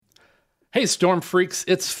Hey, Storm Freaks,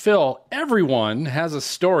 it's Phil. Everyone has a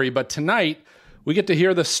story, but tonight we get to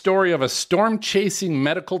hear the story of a storm-chasing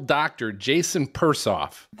medical doctor, Jason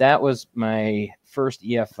Persoff. That was my first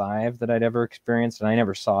EF5 that I'd ever experienced, and I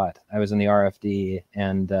never saw it. I was in the RFD,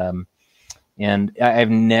 and I've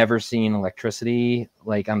never seen electricity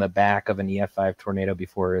like on the back of an EF5 tornado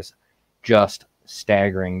before. Is just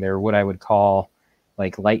staggering. They're what I would call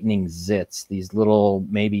like lightning zits, these little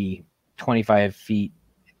maybe 25 feet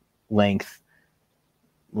length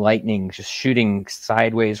lightning just shooting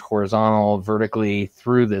sideways, horizontal, vertically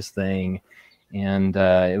through this thing, and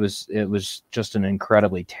it was just an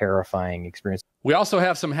incredibly terrifying experience. We also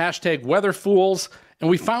have some hashtag weather fools, and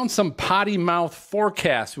we found some potty mouth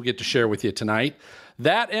forecasts we get to share with you tonight.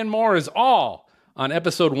 That and more is all on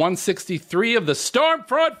episode 163 of the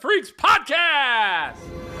Stormfront Freaks podcast.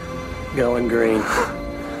 Going green.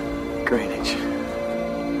 Greenwich.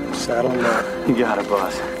 Saddle up. You got it,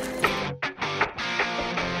 boss.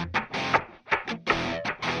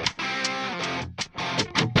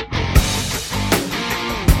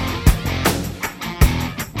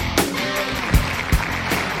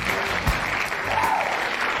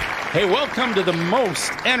 Hey, welcome to the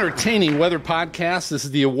most entertaining weather podcast. This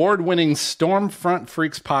is the award-winning Stormfront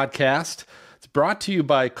Freaks podcast. It's brought to you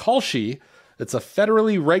by Kalshi. It's a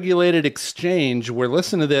federally regulated exchange where,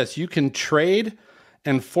 listen to this, you can trade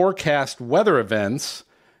and forecast weather events,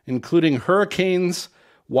 including hurricanes,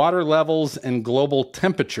 water levels, and global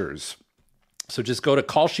temperatures. So just go to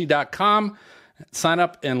Kalshi.com, sign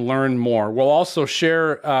up, and learn more. We'll also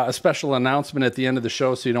share a special announcement at the end of the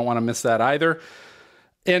show, so you don't want to miss that either.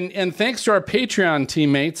 And thanks to our Patreon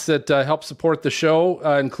teammates that help support the show,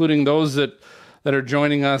 including those that are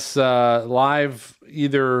joining us live,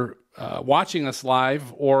 either watching us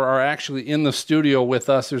live or are actually in the studio with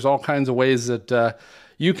us. There's all kinds of ways that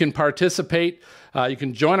you can participate. You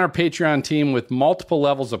can join our Patreon team with multiple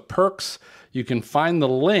levels of perks. You can find the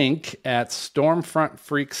link at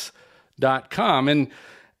stormfrontfreaks.com. And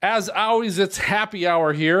as always, it's happy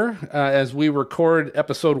hour here as we record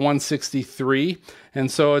episode 163. And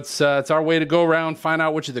so it's our way to go around, find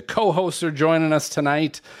out which of the co-hosts are joining us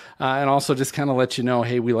tonight, and also just kind of let you know,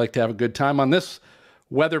 hey, we like to have a good time on this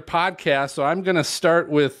weather podcast. So I'm going to start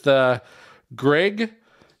with Greg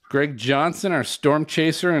Johnson, our storm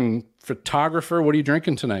chaser and photographer. What are you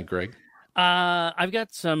drinking tonight, Greg? I've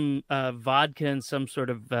got some vodka and some sort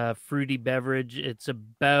of fruity beverage. It's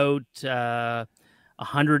about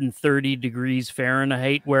 130 degrees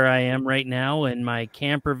Fahrenheit where I am right now in my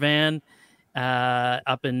camper van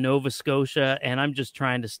up in Nova Scotia, and I'm just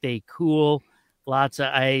trying to stay cool. Lots of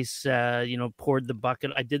ice, poured the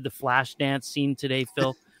bucket. I did the flash dance scene today,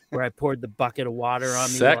 Phil, where I poured the bucket of water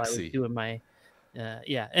on me while I was doing my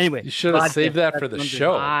anyway. You should have saved that for the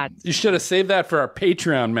show. Hot. You should have saved that for our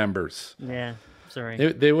Patreon members. Yeah.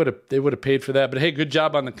 Sorry. They would have paid for that. But hey, good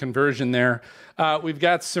job on the conversion there. We've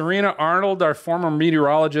got Serena Arnold, our former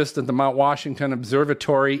meteorologist at the Mount Washington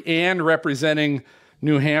Observatory and representing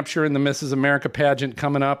New Hampshire in the Mrs. America pageant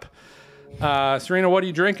coming up. Serena, what are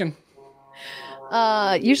you drinking?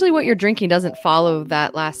 Usually what you're drinking doesn't follow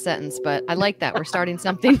that last sentence, but I like that. We're starting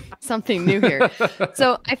something new here.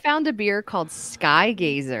 So I found a beer called Sky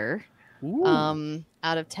Gazer.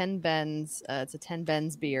 Out of 10 Bends. It's a 10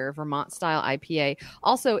 Bends beer, Vermont style IPA.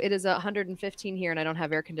 Also, it is 115 here, and I don't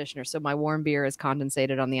have air conditioner, so my warm beer is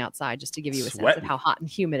condensated on the outside, just to give you a sense of how hot and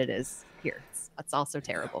humid it is here. It's also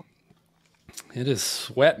terrible. It is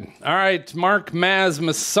sweating. All right, Mark Maz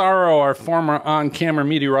Massaro, our former on-camera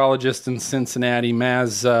meteorologist in Cincinnati.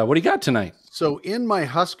 Maz, what do you got tonight? So in my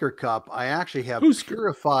Husker cup, I actually have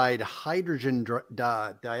purified hydrogen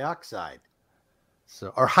dioxide.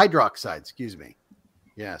 Or hydroxide, excuse me.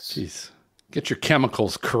 Yes. Jeez. Get your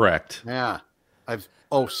chemicals correct. Yeah.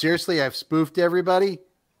 Seriously, I've spoofed everybody?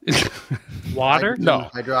 Water? No.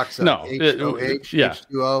 Hydroxide. No. H2H,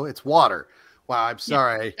 H2O. It's water. Wow, I'm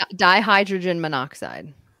sorry. Yeah. Dihydrogen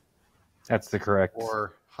monoxide. That's the correct.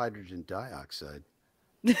 Or hydrogen dioxide.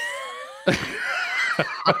 That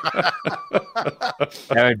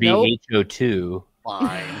would be HO2.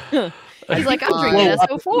 Fine. He's like, I'm drinking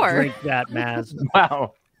SO4. Drink that, Maz.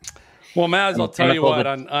 Wow. Well, Maz, I'll tell you what,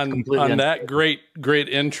 on that great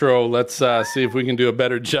intro, let's see if we can do a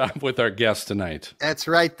better job with our guest tonight. That's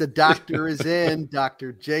right. The doctor is in.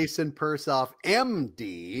 Dr. Jason Persoff,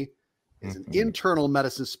 MD, is an internal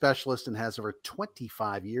medicine specialist and has over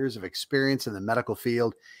 25 years of experience in the medical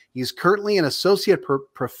field. He's currently an associate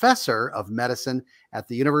professor of medicine at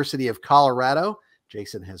the University of Colorado.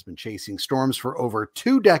 Jason has been chasing storms for over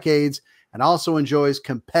 2 decades and also enjoys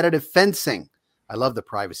competitive fencing. I love the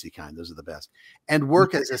privacy kind. Those are the best. And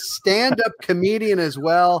work as a stand-up comedian as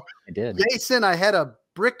well. I did. Jason, I had a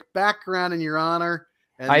brick background in your honor.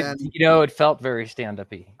 And then it felt very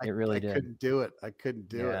stand-up-y. It really did. I couldn't do it. I couldn't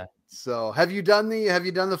do it. So have you done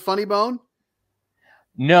the funny bone?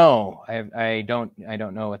 No, I don't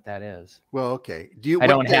know what that is. Well, okay. I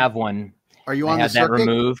don't have one. Are you on the circuit? I had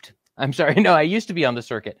that removed. I'm sorry. No, I used to be on the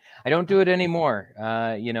circuit. I don't do it anymore.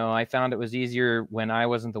 I found it was easier when I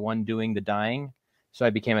wasn't the one doing the dying. So I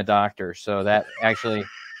became a doctor. So that actually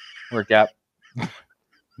worked out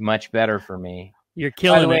much better for me. You're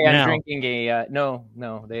killing By the way, it now. I'm drinking a no.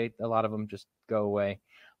 A lot of them just go away.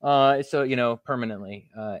 So permanently.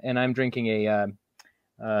 And I'm drinking a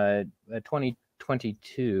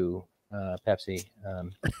 2022 Pepsi.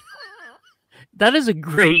 That is a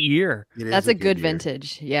great year. That's a good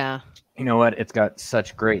vintage. Yeah. You know what? It's got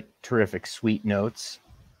such great, terrific sweet notes.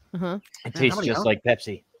 Uh-huh. It tastes just like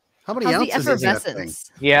Pepsi. How many How's ounces the is that thing?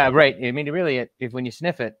 effervescence? Yeah, right. I mean, really, if when you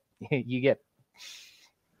sniff it, you get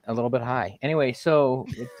a little bit high. Anyway, so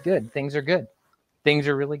it's good. Things are good. Things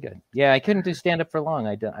are really good. Yeah, I couldn't do stand up for long.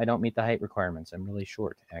 I don't meet the height requirements. I'm really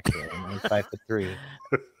short, actually. I'm only 5'3".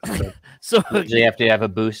 So you have to have a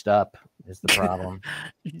boost up. Is the problem?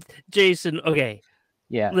 Jason, okay.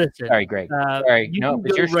 Yeah. Listen. Sorry, Greg. Sorry. You No, can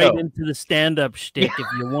it's go your right show. into the stand-up shtick if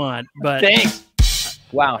you want, but Thanks.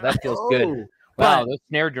 Wow, that feels good. Oh, Wow, those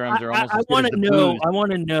snare drums are almost. I as good want as to the know. booze. I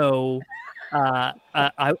want to know.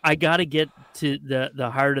 I got to get to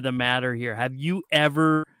the heart of the matter here. Have you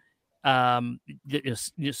ever, storm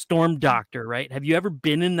doctor, right? Have you ever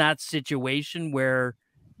been in that situation where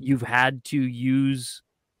you've had to use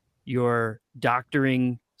your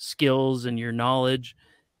doctoring skills and your knowledge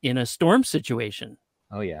in a storm situation?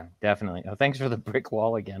 Oh yeah, definitely. Oh, thanks for the brick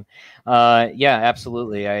wall again. Yeah,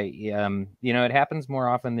 absolutely. It happens more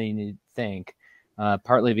often than you think.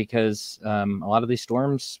 Partly because a lot of these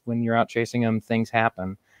storms, when you're out chasing them, things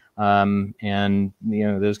happen. And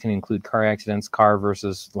those can include car accidents, car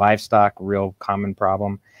versus livestock, real common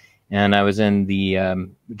problem. And I was in the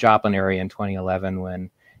Joplin area in 2011 when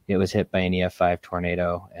it was hit by an EF5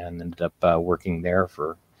 tornado, and ended up working there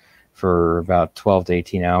for about 12 to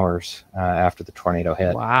 18 hours after the tornado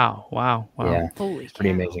hit. Wow. Yeah, Holy pretty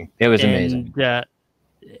cow. amazing. It was amazing.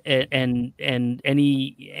 And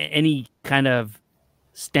any kind of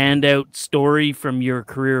standout story from your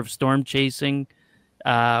career of storm chasing,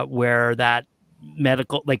 where that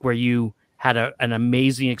medical, like where you had an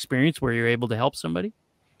amazing experience where you're able to help somebody?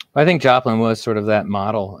 I think Joplin was sort of that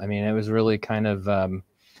model. I mean, it was really kind of,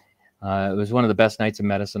 it was one of the best nights of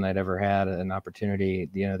medicine I'd ever had, an opportunity.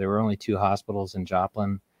 There were only 2 hospitals in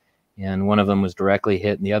Joplin, and one of them was directly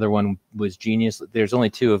hit, and the other one was genius. There's only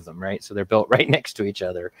 2 of them, right? So they're built right next to each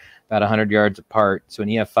other, about 100 yards apart. So an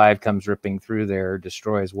EF5 comes ripping through there,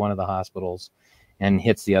 destroys one of the hospitals, and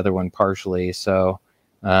hits the other one partially. So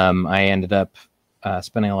I ended up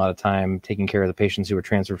spending a lot of time taking care of the patients who were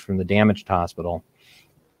transferred from the damaged hospital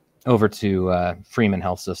over to Freeman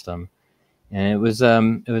Health System. And it was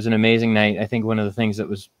an amazing night. I think one of the things that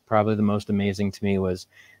was probably the most amazing to me was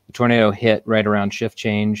the tornado hit right around shift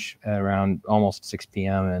change, around almost 6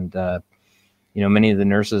 p.m. And, many of the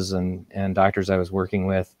nurses and doctors I was working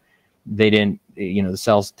with, they didn't, the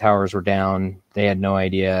cell towers were down. They had no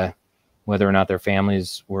idea whether or not their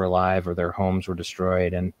families were alive or their homes were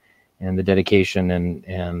destroyed. And the dedication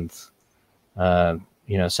and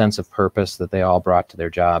sense of purpose that they all brought to their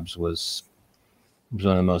jobs was one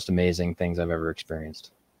of the most amazing things I've ever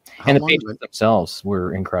experienced. And the patients themselves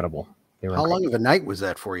were incredible. How long of a night was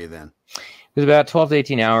that for you then? It was about 12 to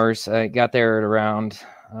 18 hours. I got there at around,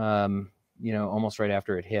 almost right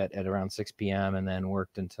after it hit at around 6 p.m. and then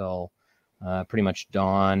worked until pretty much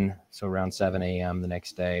dawn. So around 7 a.m. the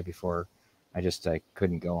next day before I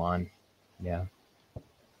couldn't go on. Yeah.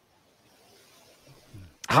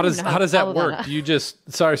 How does that work? Do you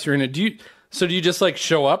just, sorry, Serena, do you just like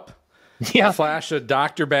show up? Yeah, flash a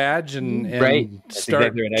doctor badge and start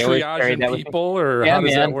exactly right. triaging people, or how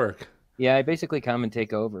does that work? Yeah, I basically come and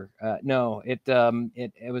take over. No, it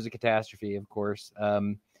was a catastrophe, of course.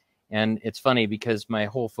 And it's funny because my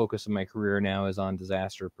whole focus of my career now is on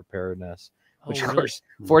disaster preparedness, which of course,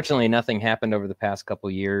 fortunately, nothing happened over the past couple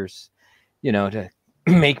of years, to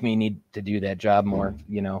make me need to do that job more,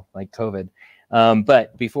 like COVID.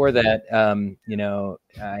 But before that,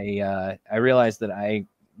 I realized that I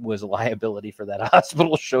was a liability for that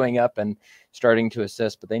hospital showing up and starting to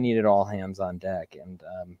assist, but they needed all hands on deck. And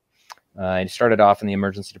I started off in the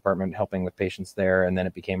emergency department helping with patients there, and then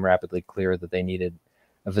it became rapidly clear that they needed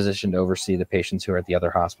a physician to oversee the patients who were at the other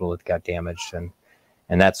hospital that got damaged. And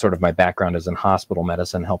And that's sort of my background is in hospital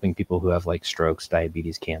medicine, helping people who have like strokes,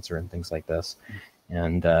 diabetes, cancer, and things like this.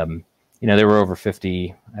 And, there were over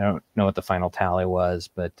 50, I don't know what the final tally was,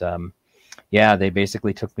 but yeah, they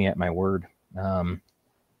basically took me at my word.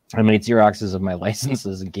 I made Xeroxes of my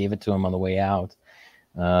licenses and gave it to them on the way out,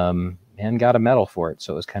 and got a medal for it.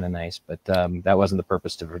 So it was kind of nice, but that wasn't the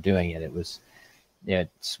purpose for doing it.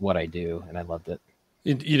 It's what I do, and I loved it.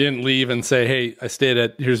 You didn't leave and say, "Hey, I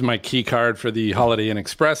stayed here's my key card for the Holiday Inn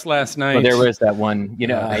Express last night." Well, there was that one,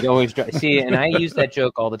 I'd always see, and I use that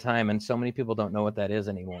joke all the time, and so many people don't know what that is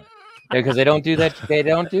anymore. Because they don't do that. They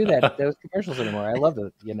don't do that. Those commercials anymore. I love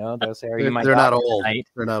it. They'll say, "Are you my?" They're not old.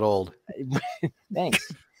 They're not old.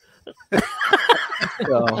 Thanks.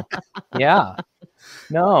 So, yeah.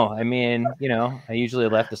 No, I mean, I usually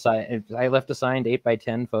left a signed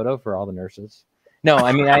 8x10 photo for all the nurses. No,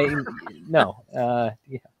 I mean, no.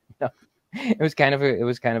 It was kind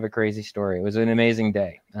of a crazy story. It was an amazing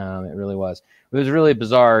day. It really was. It was really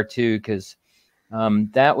bizarre too, because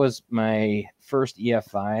that was my first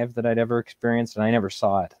EF5 that I'd ever experienced, and I never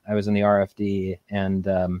saw it. I was in the RFD, and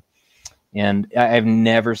I've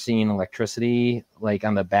never seen electricity like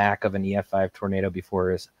on the back of an EF5 tornado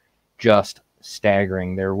before. Is just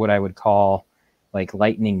staggering. They're what I would call like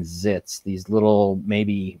lightning zits, these little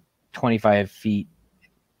maybe 25 feet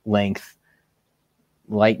length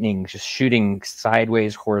lightning just shooting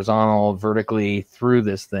sideways, horizontal, vertically through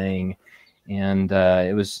this thing. And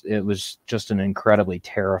it was just an incredibly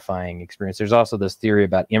terrifying experience. There's also this theory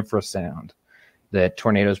about infrasound, that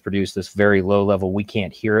tornadoes produce this very low level. We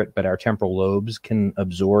can't hear it, but our temporal lobes can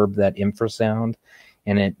absorb that infrasound,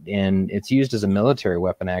 and it's used as a military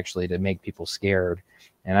weapon actually to make people scared.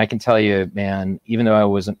 And I can tell you, man, even though I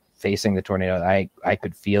wasn't facing the tornado, I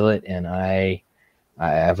could feel it, and I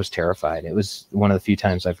was terrified. It was one of the few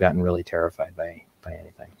times I've gotten really terrified by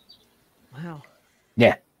anything. Wow.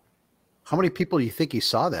 Yeah. How many people do you think you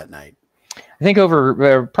saw that night? I think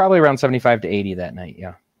over probably around 75 to 80 that night.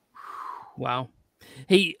 Yeah. Wow.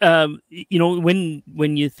 Hey, when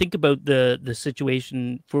you think about the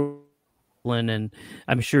situation for Brooklyn, and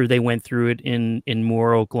I'm sure they went through it in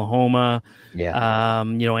Moore, Oklahoma,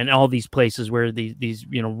 and all these places where these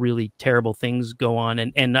really terrible things go on,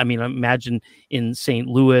 and I mean, imagine in St.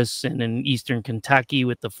 Louis and in Eastern Kentucky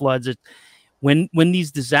with the floods. When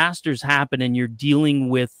these disasters happen and you're dealing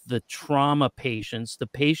with the trauma patients, the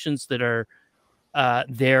patients that are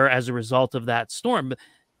there as a result of that storm,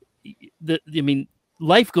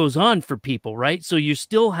 life goes on for people, right? So you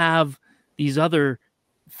still have these other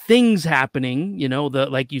things happening,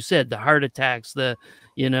 like you said, the heart attacks, the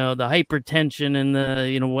hypertension, and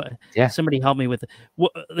the somebody help me with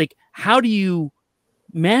it. How do you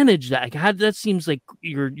manage that? That seems like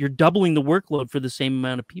you're doubling the workload for the same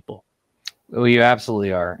amount of people. Well, you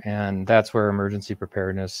absolutely are. And that's where emergency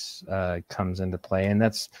preparedness comes into play. And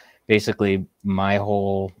that's basically my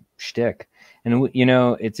whole shtick. And,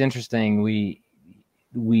 it's interesting.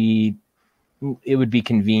 It would be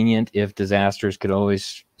convenient if disasters could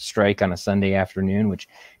always strike on a Sunday afternoon, which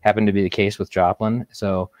happened to be the case with Joplin.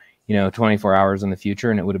 So, 24 hours in the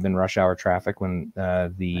future, and it would have been rush hour traffic when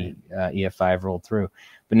the EF5 rolled through.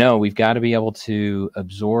 But no, we've got to be able to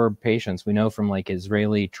absorb patients. We know from like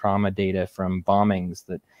Israeli trauma data from bombings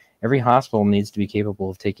that every hospital needs to be capable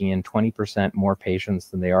of taking in 20% more patients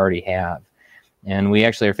than they already have. And we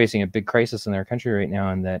actually are facing a big crisis in our country right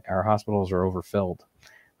now, in that our hospitals are overfilled,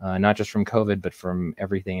 not just from COVID, but from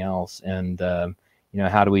everything else. And,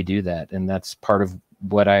 how do we do that? And that's part of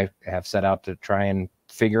what I have set out to try and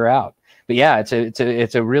figure out. But yeah,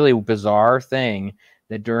 it's a really bizarre thing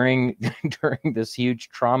that during this huge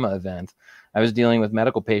trauma event, I was dealing with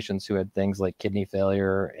medical patients who had things like kidney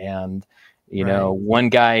failure, and one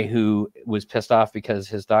guy who was pissed off because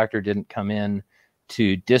his doctor didn't come in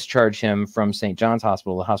to discharge him from St. John's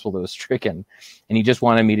Hospital, the hospital that was stricken, and he just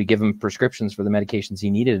wanted me to give him prescriptions for the medications he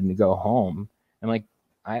needed and to go home. I'm like,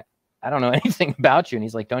 I don't know anything about you. And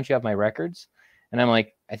he's like, don't you have my records? And I'm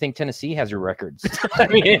like, I think Tennessee has your records. I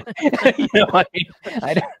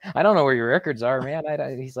don't know where your records are, man.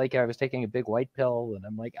 He's like, I was taking a big white pill, and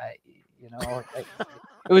I'm like,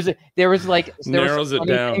 there was some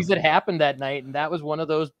things that happened that night, and that was one of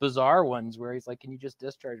those bizarre ones where he's like, can you just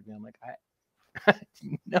discharge me? I'm like,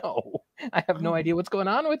 no, I have no idea what's going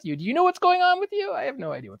on with you. Do you know what's going on with you? I have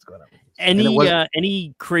no idea what's going on with you.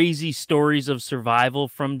 Any crazy stories of survival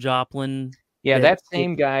from Joplin? Yeah, that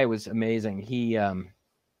same guy was amazing. He,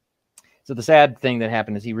 so the sad thing that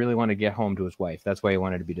happened is he really wanted to get home to his wife. That's why he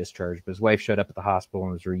wanted to be discharged. But his wife showed up at the hospital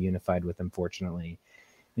and was reunified with him, fortunately.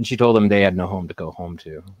 And she told him they had no home to go home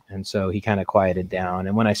to. And so he kind of quieted down.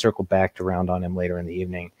 And when I circled back to round on him later in the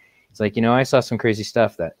evening, It's like, I saw some crazy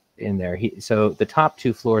stuff that in there. So the top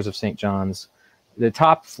 2 floors of St. John's, the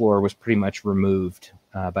top floor was pretty much removed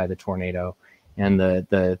by the tornado, and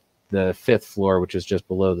the 5th floor, which is just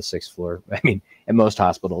below the 6th floor. I mean, at most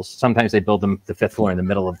hospitals, sometimes they build them the 5th floor in the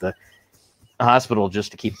middle of the hospital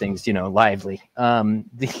just to keep things, lively. I'm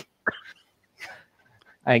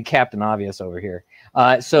Captain Obvious over here.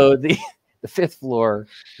 So the 5th floor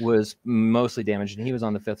was mostly damaged, and he was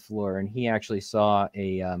on the 5th floor, and he actually saw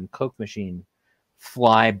a Coke machine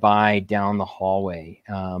fly by down the hallway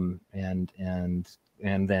and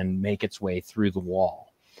then make its way through the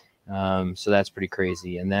wall. So that's pretty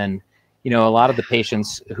crazy. And then, a lot of the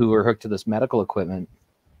patients who were hooked to this medical equipment,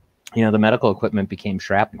 the medical equipment became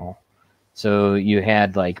shrapnel. So you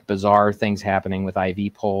had like bizarre things happening with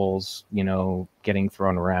IV poles, getting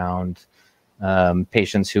thrown around,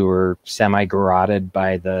 patients who were semi-garroted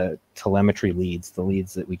by the telemetry leads, the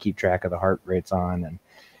leads that we keep track of the heart rates on. And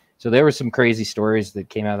so there were some crazy stories that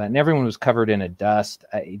came out of that. And everyone was covered in a dust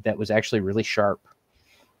that was actually really sharp.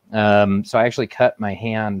 So I actually cut my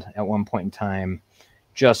hand at one point in time,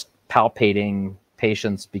 just palpating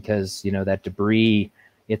patients because, that debris,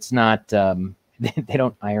 it's not, they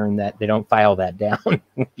don't iron that, they don't file that down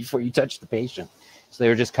before you touch the patient. So they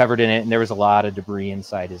were just covered in it, and there was a lot of debris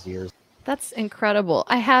inside his ears. That's incredible.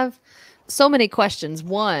 I have so many questions.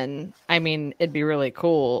 One, I mean, it'd be really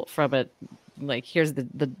cool from it. Like, here's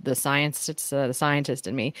the science, it's the scientist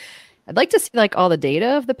in me. I'd like to see like all the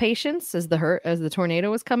data of the patients as the tornado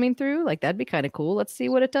was coming through. Like, that'd be kind of cool. Let's see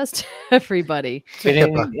what it does to everybody.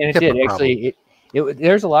 And it did actually.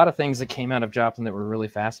 There's a lot of things that came out of Joplin that were really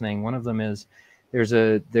fascinating. One of them is there's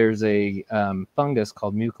a fungus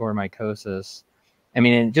called mucormycosis. I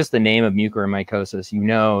mean, just the name of mucormycosis,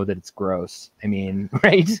 that it's gross. I mean,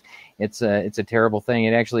 right? It's a terrible thing.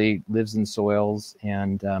 It actually lives in soils,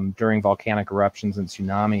 and during volcanic eruptions and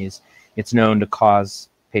tsunamis, it's known to cause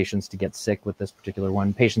patients to get sick with this particular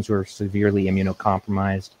one. Patients who are severely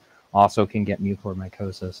immunocompromised also can get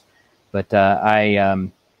mucormycosis. But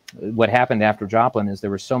what happened after Joplin is there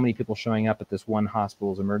were so many people showing up at this one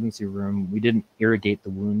hospital's emergency room. We didn't irrigate the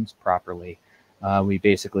wounds properly. We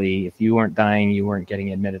basically, if you weren't dying, you weren't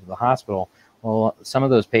getting admitted to the hospital. Well, some of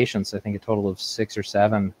those patients, I think a total of 6 or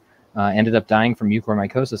 7, ended up dying from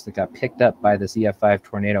mucormycosis that got picked up by this EF5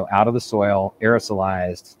 tornado out of the soil,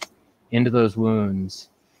 aerosolized into those wounds,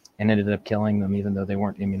 and ended up killing them, even though they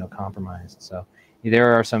weren't immunocompromised. So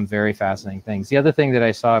there are some very fascinating things. The other thing that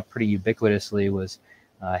I saw pretty ubiquitously was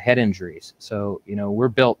head injuries. So, we're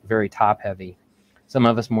built very top heavy, some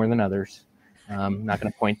of us more than others. I'm not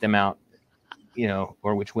going to point them out,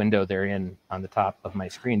 or which window they're in on the top of my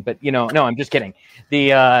screen. But, no, I'm just kidding.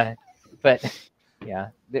 But yeah,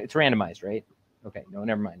 it's randomized, right? Okay, no,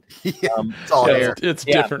 never mind. It's all here. It's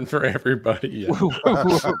different for everybody.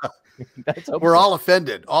 Yeah. We're all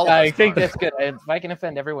offended. I think that's good. If I can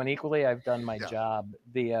offend everyone equally, I've done my job.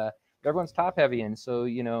 Everyone's top heavy, and so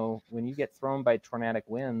when you get thrown by tornadic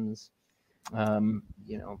winds,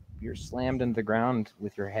 you're slammed into the ground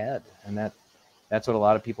with your head, and that's what a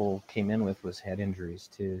lot of people came in with was head injuries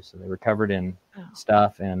too. So they were covered in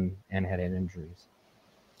stuff and had head injuries.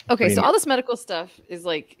 Okay, so all this medical stuff is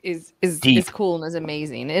cool and is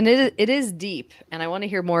amazing, and it is deep. And I want to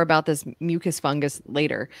hear more about this mucus fungus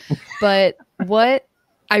later. But what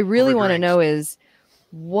I really want to know is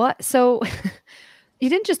what. So you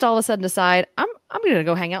didn't just all of a sudden decide I'm going to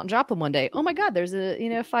go hang out in Joplin one day. Oh my God, there's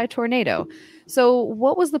a 5 tornado. So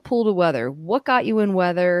what was the pull to weather? What got you in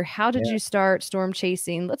weather? How did you start storm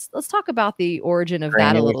chasing? Let's talk about the origin of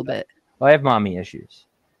that a little bit. Well, I have mommy issues.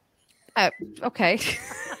 Okay.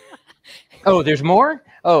 Oh, there's more?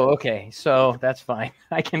 Oh, okay. So that's fine.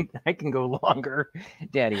 I can go longer.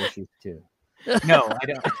 Daddy issues too. No, I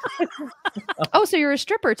don't. Oh, so you're a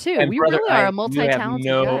stripper too. And we brother, really are a multi-talented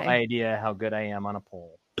You have no guy. idea how good I am on a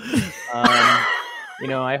pole.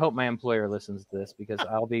 I hope my employer listens to this because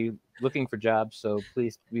I'll be looking for jobs. So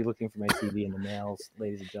please be looking for my CV in the mails,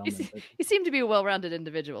 ladies and gentlemen. You seem to be a well-rounded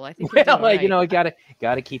individual. I think. Well, right.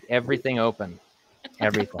 gotta keep everything open.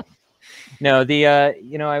 Everything. No,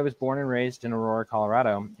 I was born and raised in Aurora,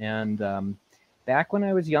 Colorado, and back when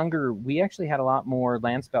I was younger, we actually had a lot more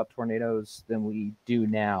landspout tornadoes than we do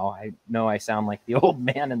now. I know I sound like the old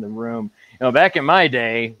man in the room. Back in my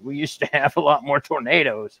day, we used to have a lot more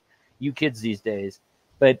tornadoes. You kids these days,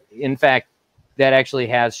 but in fact, that actually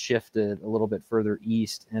has shifted a little bit further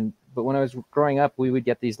east. But when I was growing up, we would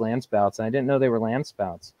get these landspouts, and I didn't know they were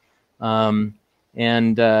landspouts. When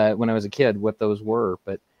I was a kid, what those were,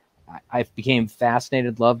 but I became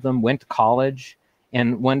fascinated, loved them, went to college,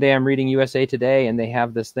 And one day I'm reading USA Today and they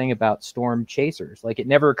have this thing about storm chasers. Like, it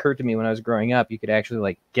never occurred to me when I was growing up, you could actually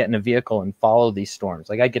like get in a vehicle and follow these storms.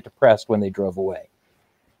 Like, I'd get depressed when they drove away.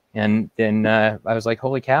 And then I was like,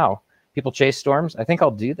 holy cow, people chase storms. I think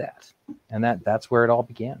I'll do that. And that's where it all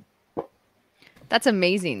began. That's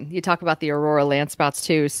amazing. You talk about the Aurora Landspouts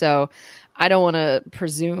too. So I don't want to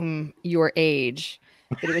presume your age,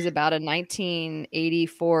 but it was about a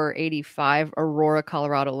 1984-85 Aurora,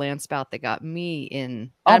 Colorado landspout that got me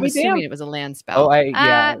in. I'm assuming it was a landspout. Oh, it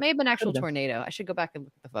may have been an actual tornado. I should go back and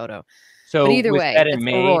look at the photo. So but either was way, that in it's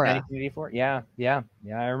May Aurora. 1984? Yeah,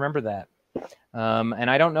 I remember that. And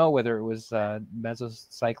I don't know whether it was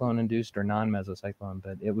mesocyclone induced or non-mesocyclone,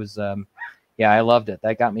 but it was, I loved it.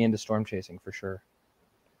 That got me into storm chasing for sure.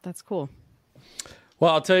 That's cool.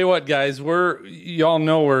 Well, I'll tell you what, guys, y'all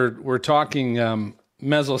know we're talking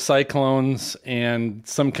mesocyclones and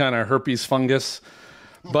some kind of herpes fungus,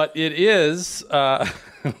 but it is,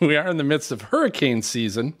 we are in the midst of hurricane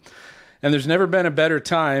season, and there's never been a better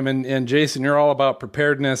time. And Jason, you're all about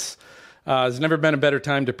preparedness. There's never been a better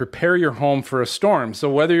time to prepare your home for a storm. So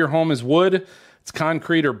whether your home is wood, it's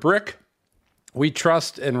concrete, or brick, we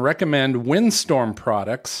trust and recommend Windstorm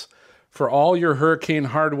products for all your hurricane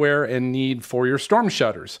hardware and need for your storm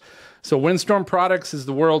shutters. So Windstorm Products is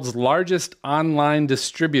the world's largest online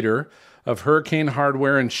distributor of hurricane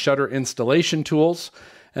hardware and shutter installation tools,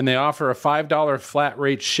 and they offer a $5 flat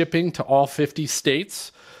rate shipping to all 50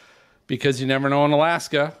 states, because you never know in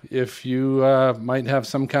Alaska if you might have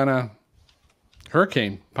some kind of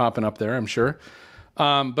hurricane popping up there, I'm sure.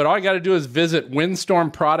 But all you got to do is visit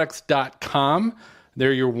windstormproducts.com.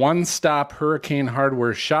 They're your one-stop hurricane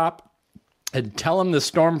hardware shop. And tell them the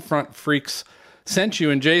Stormfront Freaks sent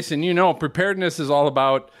you. And Jason, you know, preparedness is all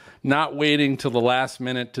about not waiting till the last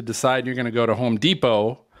minute to decide you're going to go to Home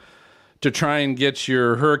Depot to try and get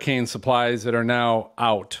your hurricane supplies that are now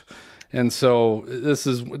out. And so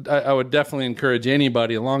I would definitely encourage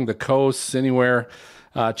anybody along the coast, anywhere,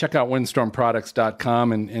 check out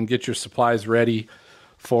windstormproducts.com and get your supplies ready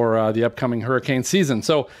for the upcoming hurricane season.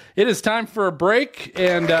 So it is time for a break,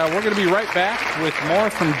 and we're going to be right back with more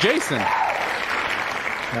from Jason.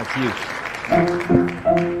 That's you.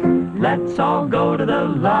 Let's all go to the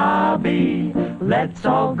lobby. Let's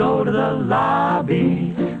all go to the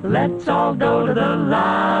lobby. Let's all go to the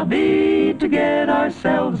lobby to get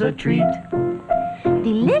ourselves a treat.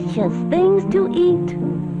 Delicious things to eat.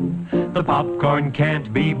 The popcorn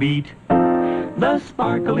can't be beat. The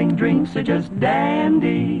sparkling drinks are just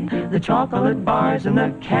dandy. The chocolate bars and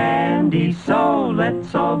the candy. So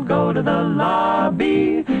let's all go to the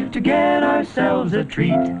lobby to get ourselves a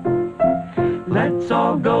treat. Let's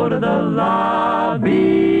all go to the lobby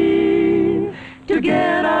to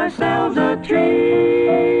get ourselves a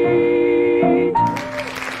treat.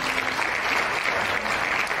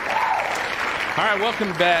 All right,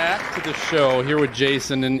 welcome back to the show here with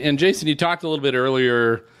Jason. And Jason, you talked a little bit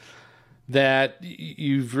earlier that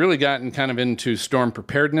you've really gotten kind of into storm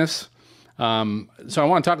preparedness. So I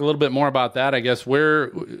want to talk a little bit more about that. I guess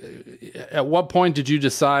at what point did you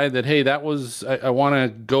decide that, hey, I want to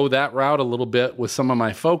go that route a little bit with some of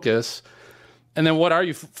my focus? And then what are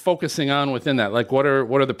you focusing on within that? Like, what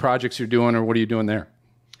are the projects you're doing, or what are you doing there?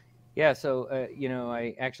 Yeah, so,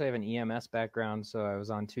 I actually have an EMS background, so I was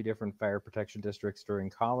on 2 different fire protection districts during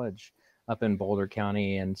college up in Boulder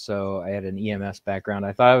County, and so I had an EMS background.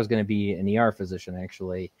 I thought I was going to be an ER physician,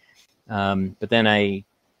 actually, but then I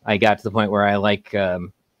got to the point where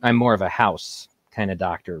I'm more of a house kind of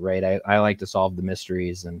doctor, right? I like to solve the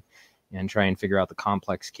mysteries and try and figure out the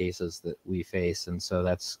complex cases that we face, and so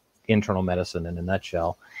that's internal medicine in a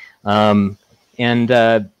nutshell. I'd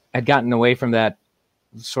gotten away from that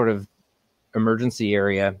sort of emergency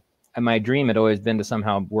area. And my dream had always been to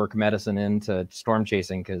somehow work medicine into storm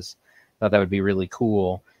chasing, because I thought that would be really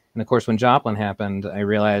cool. And of course, when Joplin happened, I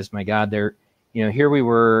realized, my God, here we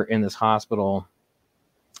were in this hospital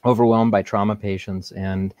overwhelmed by trauma patients,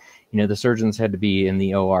 and the surgeons had to be in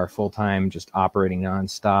the OR full time, just operating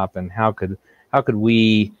nonstop. And how could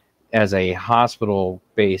we, as a hospital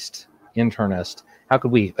based internist, how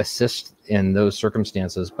could we assist in those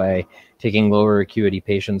circumstances by taking lower acuity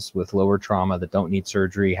patients with lower trauma that don't need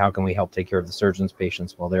surgery? How can we help take care of the surgeon's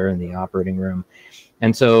patients while they're in the operating room?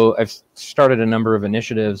 And so I've started a number of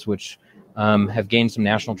initiatives which have gained some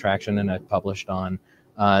national traction, and I've published on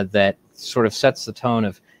that sort of sets the tone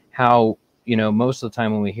of how, most of the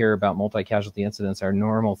time when we hear about multi-casualty incidents, our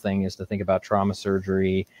normal thing is to think about trauma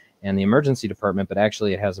surgery and the emergency department, but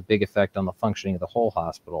actually it has a big effect on the functioning of the whole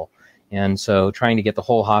hospital. And so trying to get the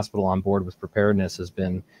whole hospital on board with preparedness has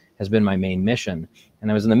been my main mission.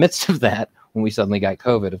 And I was in the midst of that when we suddenly got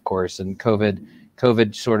COVID, of course, and COVID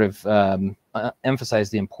COVID sort of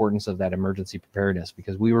emphasized the importance of that emergency preparedness,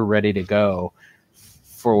 because we were ready to go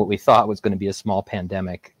for what we thought was going to be a small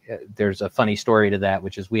pandemic. There's a funny story to that,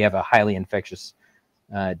 which is we have a highly infectious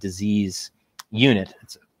disease unit.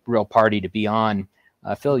 It's a real party to be on.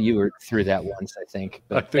 Phil, you were through that once, I think.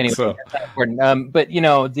 But I think anyway, so. that's not important. But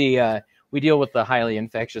we deal with the highly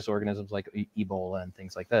infectious organisms like Ebola and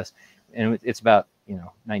things like this, and it's about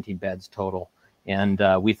 19 beds total. And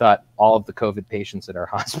we thought all of the COVID patients at our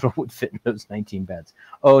hospital would fit in those 19 beds.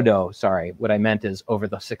 Oh no, sorry. What I meant is over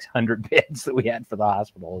the 600 beds that we had for the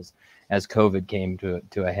hospital as COVID came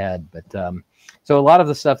to a head. But so a lot of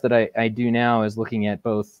the stuff that I do now is looking at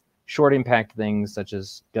both short impact things such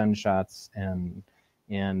as gunshots and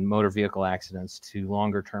motor vehicle accidents to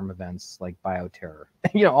longer term events like bioterror.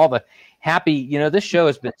 All the happy, this show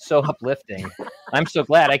has been so uplifting. I'm so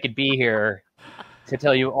glad I could be here to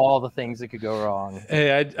tell you all the things that could go wrong.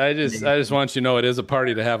 Hey, I just want you to know it is a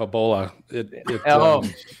party to have Ebola. It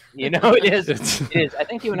is. It is. I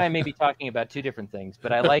think you and I may be talking about two different things,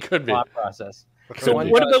 but I like the thought process. So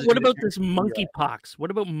what about this monkeypox?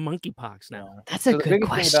 What about monkeypox now? That's a good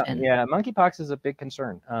question. Monkeypox is a big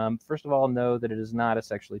concern. First of all, know that it is not a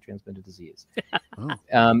sexually transmitted disease.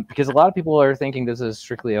 Because a lot of people are thinking this is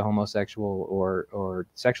strictly a homosexual or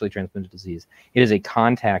sexually transmitted disease. It is a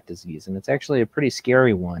contact disease, and it's actually a pretty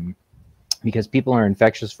scary one because people are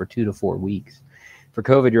infectious for 2 to 4 weeks. For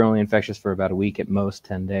COVID, you're only infectious for about a week, at most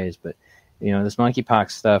 10 days. But this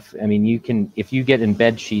monkeypox stuff, if you get in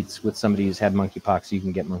bed sheets with somebody who's had monkeypox, you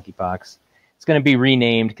can get monkeypox. It's going to be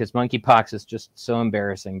renamed because monkeypox is just so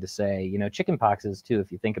embarrassing to say. Chickenpox is too,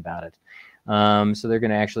 if you think about it. So they're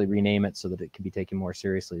going to actually rename it so that it can be taken more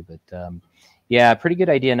seriously. But pretty good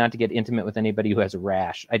idea not to get intimate with anybody who has a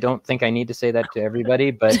rash. I don't think I need to say that to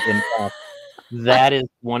everybody, but in fact, that is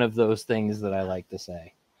one of those things that I like to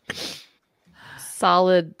say.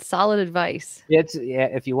 Solid advice.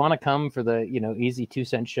 If you want to come for the easy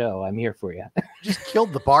 2-cent show, I'm here for you. Just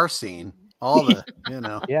killed the bar scene. All the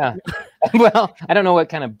Yeah. Well, I don't know what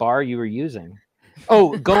kind of bar you were using.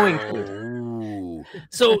 Oh, going to.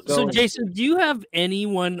 So Jason, do you have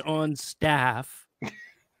anyone on staff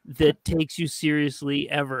that takes you seriously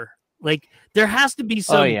ever? Like there has to be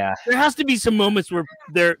some. Oh, yeah. There has to be some moments where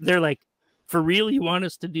they're like, for real, you want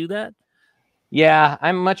us to do that? Yeah,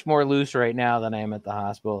 I'm much more loose right now than I am at the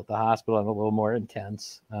hospital. At the hospital, I'm a little more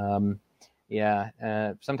intense.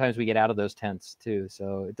 Sometimes we get out of those tents too,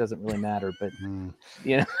 so it doesn't really matter. But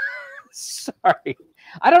sorry,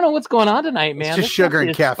 I don't know what's going on tonight, man. It's just sugar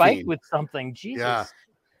and caffeine with something. Jesus, yeah.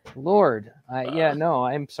 Lord,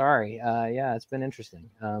 I'm sorry. It's been interesting.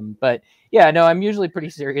 I'm usually pretty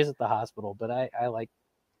serious at the hospital, but I like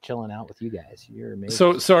chilling out with you guys. You're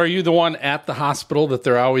amazing. So are you the one at the hospital that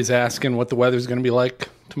they're always asking what the weather's going to be like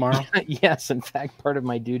tomorrow? Yes, in fact, part of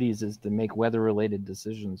my duties is to make weather-related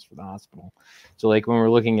decisions for the hospital. So like when we're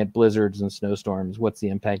looking at blizzards and snowstorms, what's the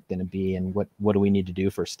impact going to be, and what do we need to do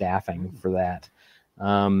for staffing for that?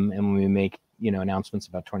 And when we make announcements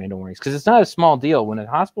about tornado warnings, because it's not a small deal. When a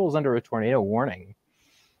hospital is under a tornado warning,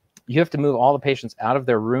 you have to move all the patients out of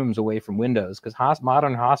their rooms away from windows, because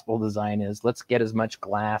modern hospital design is let's get as much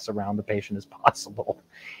glass around the patient as possible.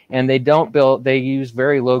 And they use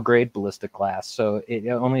very low grade ballistic glass. So it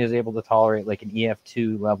only is able to tolerate like an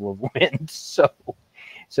EF2 level of wind. So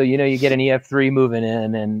you get an EF3 moving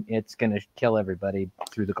in and it's going to kill everybody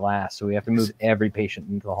through the glass. So we have to move every patient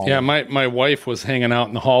into the hallway. Yeah, my wife was hanging out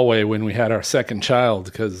in the hallway when we had our second child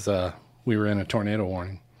because we were in a tornado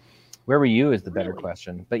warning. Where were you is the better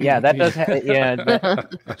question. But yeah, that does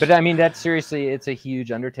but I mean, that's seriously, it's a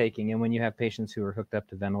huge undertaking. And when you have patients who are hooked up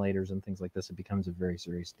to ventilators and things like this, it becomes a very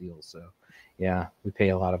serious deal. So yeah, we pay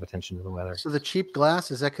a lot of attention to the weather. So the cheap glass,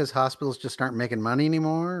 is that because hospitals just aren't making money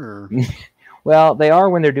anymore? Or? Well, they are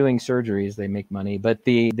when they're doing surgeries, they make money. But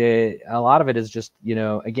a lot of it is just,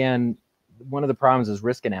 again, one of the problems is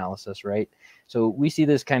risk analysis, right? So we see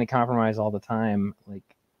this kind of compromise all the time. Like,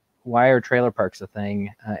 why are trailer parks a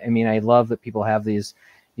thing? I love that people have these,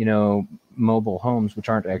 mobile homes, which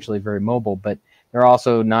aren't actually very mobile, but they're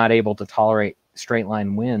also not able to tolerate straight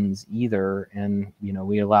line winds either. And,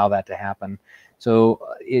 we allow that to happen. So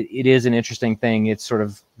it is an interesting thing. It's sort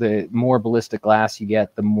of the more ballistic glass you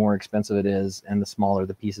get, the more expensive it is, and the smaller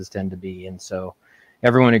the pieces tend to be. And so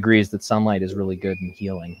everyone agrees that sunlight is really good and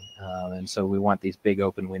healing. And so we want these big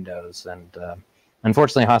open windows. And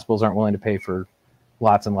unfortunately, hospitals aren't willing to pay for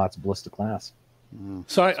lots and lots of ballistic glass.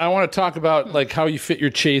 So I want to talk about like how you fit your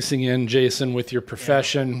chasing in, Jason, with your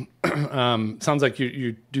profession. Sounds like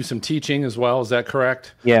you do some teaching as well. Is that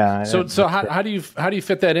correct? Yeah. So how do you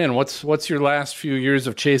fit that in? What's your last few years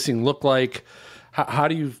of chasing look like? How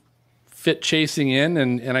do you fit chasing in,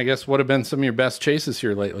 and I guess what have been some of your best chases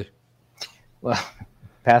here lately? Well,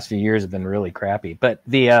 past few years have been really crappy, but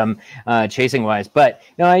the chasing wise. But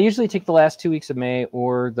I usually take the last 2 weeks of May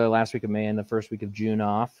or the last week of May and the first week of June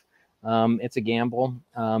off. It's a gamble,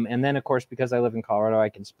 and then of course because I live in Colorado, I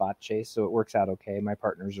can spot chase, so it works out okay. My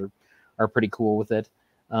partners are pretty cool with it.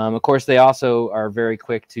 Of course, they also are very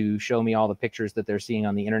quick to show me all the pictures that they're seeing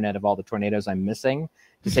on the internet of all the tornadoes I'm missing,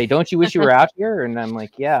 to say, "Don't you wish you were out here?" And I'm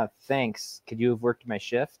like, "Yeah, thanks. Could you have worked my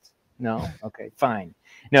shift?" No, okay, fine.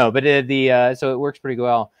 No, but so it works pretty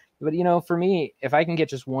well. But for me, if I can get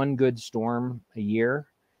just one good storm a year,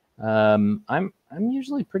 I'm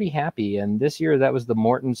usually pretty happy. And this year, that was the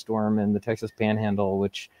Morton storm in the Texas Panhandle,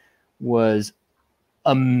 which was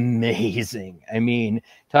amazing. I mean,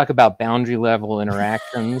 talk about boundary level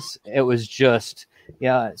interactions. It was just,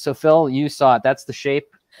 yeah. So Phil, you saw it. That's the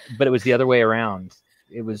shape, but it was the other way around.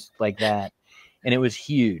 It was like that. And it was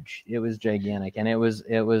huge. It was gigantic. And it was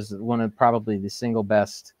one of probably the single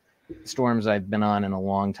best storms I've been on in a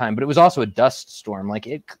long time. But it was also a dust storm. Like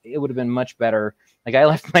it would have been much better. Like I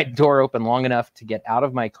left my door open long enough to get out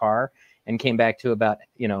of my car and came back to about,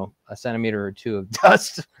 a centimeter or two of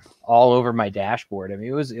dust all over my dashboard. I mean,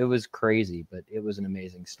 it was crazy, but it was an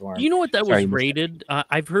amazing storm. You know what that was rated?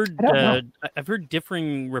 I've heard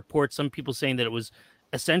differing reports. Some people saying that it was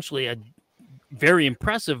essentially a very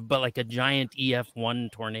impressive, but like a giant EF1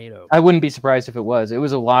 tornado. I wouldn't be surprised if it was. It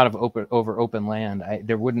was a lot of open land.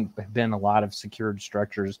 There wouldn't have been a lot of secured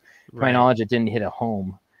structures. To my knowledge, it didn't hit a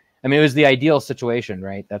home. I mean, it was the ideal situation,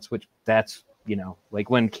 right? That's like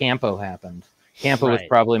when Campo happened. Campo was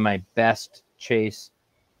probably my best chase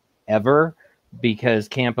ever, because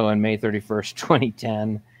Campo on May 31st,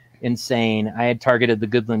 2010, insane. I had targeted the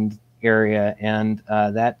Goodland area, and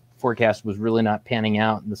that forecast was really not panning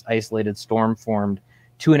out. This isolated storm formed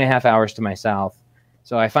 2.5 hours to my south.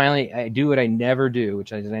 So I do what I never do,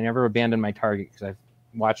 which is I never abandon my target, because I've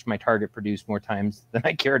watched my target produce more times than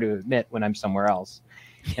I care to admit when I'm somewhere else.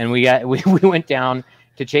 And we went down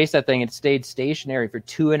to chase that thing. It stayed stationary for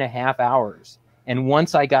 2.5 hours. And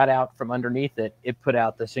once I got out from underneath it, it put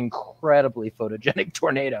out this incredibly photogenic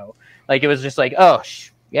tornado. Like it was just like, oh,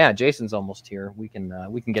 yeah, Jason's almost here. We can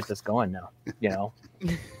get this going now.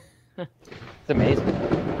 It's amazing.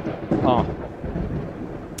 Oh.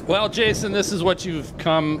 Well, Jason, this is what you've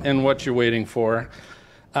come and what you're waiting for.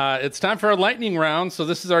 It's time for our lightning round. So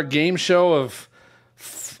this is our game show of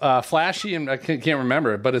flashy, and I can't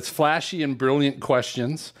remember it, but it's flashy and brilliant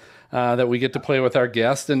questions that we get to play with our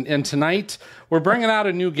guests. And tonight we're bringing out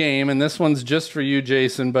a new game, and this one's just for you,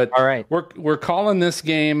 Jason. But all right, we're calling this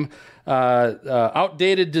game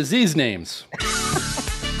Outdated Disease Names.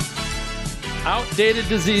 Outdated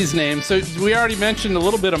disease names. So we already mentioned a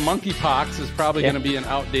little bit of monkeypox is probably going to be an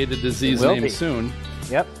outdated disease name soon.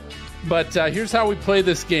 Yep. But here's how we play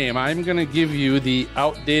this game. I'm going to give you the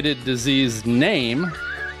outdated disease name,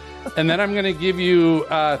 and then I'm going to give you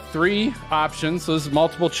 3 options. So this is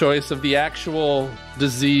multiple choice of the actual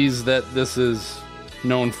disease that this is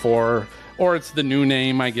known for, or it's the new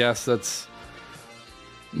name, I guess. That's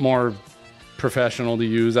more professional to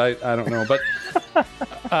use. I don't know, but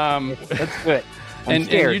that's good. I'm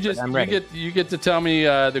scared, I'm ready. You get to tell me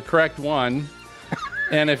the correct one.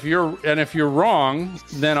 And if you're wrong,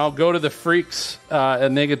 then I'll go to the freaks,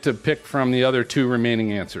 and they get to pick from the other 2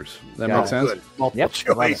 remaining answers. That makes sense. Good. Multiple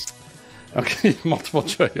choice. Okay, multiple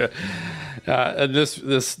choice. And this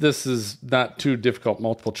is not too difficult.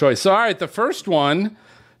 Multiple choice. So, all right, the first one,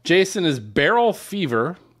 Jason, is barrel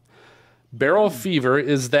fever. Barrel fever,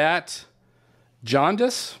 is that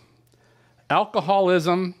jaundice,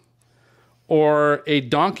 alcoholism, or a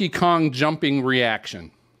Donkey Kong jumping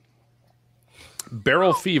reaction?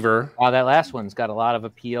 Barrel fever. Oh, that last one's got a lot of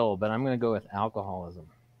appeal, but I'm going to go with alcoholism.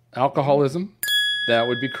 Alcoholism? That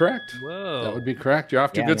would be correct. Whoa. That would be correct. You're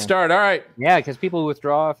off to a good start. All right. Yeah, because people who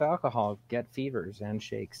withdraw off alcohol get fevers and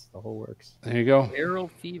shakes. The whole works. There you go. Barrel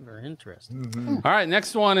fever. Interesting. Mm-hmm. All right,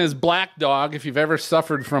 next one is black dog. If you've ever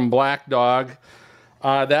suffered from black dog,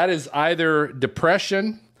 that is either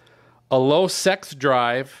depression, a low sex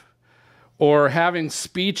drive, or having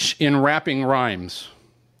speech in rapping rhymes.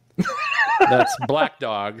 That's black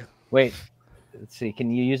dog. Wait, let's see. Can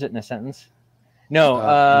you use it in a sentence?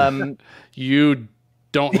 No. You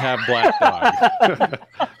don't have black dog.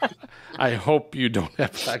 I hope you don't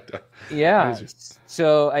have black dog. Yeah.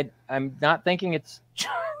 So I'm not thinking it's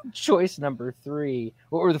choice number 3.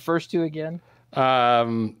 What were the first 2 again?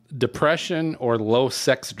 Depression or low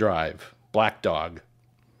sex drive. Black dog.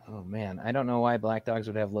 Oh man, I don't know why black dogs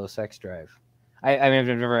would have low sex drive. I mean, I've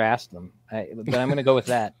never asked them, but I'm going to go with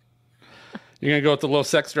that. You're going to go with the low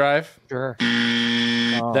sex drive? Sure.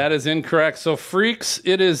 Oh Oh. That is incorrect. So, freaks,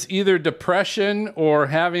 it is either depression or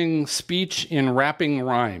having speech in rapping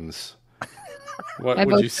rhymes. What My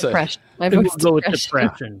would vote's you say? depression. My We'll vote's go with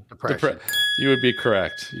depression. depression. You would be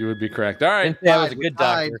correct. You would be correct. All right. That was a good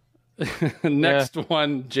Tied. doctor. Next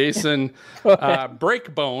one, Jason.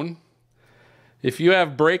 Breakbone. If you have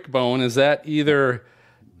breakbone, is that either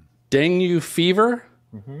dengue fever,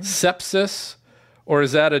 sepsis, or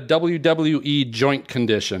is that a WWE joint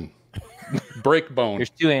condition? Breakbone. There's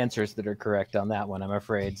two answers that are correct on that one, I'm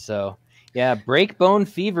afraid. So, yeah, breakbone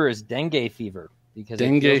fever is dengue fever because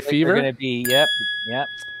Dengue fever? Going to be yep,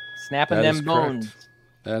 snapping That them is correct. bones.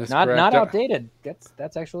 That is Not correct. outdated.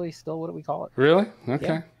 That's actually still what we call it. Really?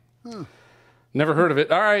 Okay. Never heard of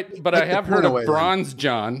it. All right, but I have heard of Bronze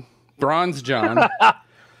John. Bronze John.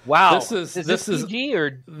 Wow. This is PG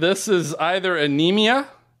or This is either anemia,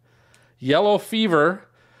 yellow fever,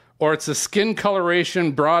 or it's a skin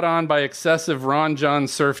coloration brought on by excessive Ron John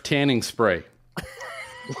surf tanning spray.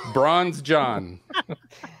 Bronze John.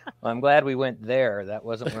 Well, I'm glad we went there. That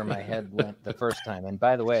wasn't where my head went the first time. And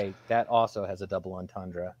by the way, that also has a double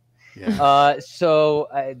entendre. Yeah. So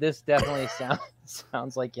this definitely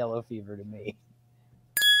sounds like yellow fever to me.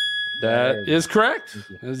 That is correct.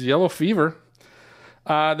 It is yellow fever.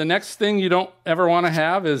 The next thing you don't ever want to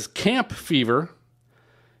have is camp fever,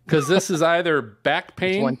 because this is either back It's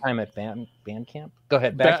pain, one time at band camp. Go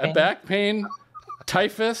ahead. Back pain?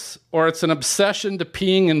 typhus, or it's an obsession to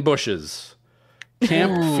peeing in bushes.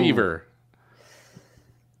 Camp fever.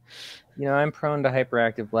 You know, I'm prone to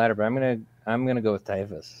hyperactive bladder, but I'm gonna go with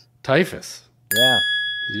typhus. Typhus. Yeah.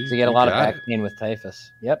 So you get a lot of got back it. pain with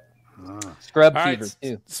typhus. Yep. Scrub All fever right.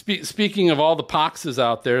 too. Speaking of all the poxes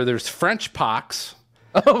out there, there's French pox.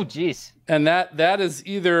 Oh, geez. And that is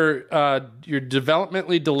either you're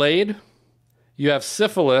developmentally delayed, you have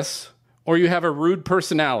syphilis, or you have a rude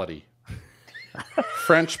personality.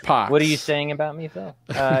 French pox. What are you saying about me, Phil?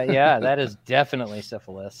 Yeah, that is definitely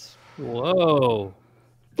syphilis. Whoa.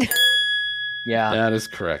 Yeah, That is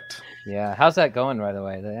correct. yeah. How's that going, by the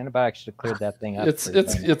way? The antibiotics should have cleared that thing up. It's pretty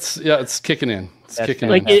fast. it's kicking in. It's That's kicking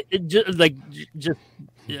Like in. just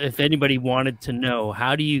if anybody wanted to know,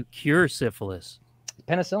 how do you cure syphilis?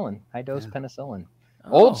 Penicillin, high dose penicillin.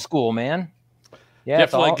 Oh. Old school, man. Yeah, You have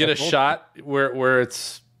it's to like all- get a it's old- shot where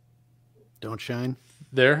it's Don't shine.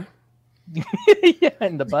 there. Yeah,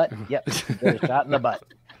 in the butt. Yep, get a shot in the butt.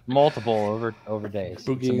 Multiple over days. It's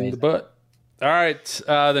Boogie in the amazing. butt. All right.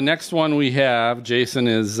 The next one we have, Jason,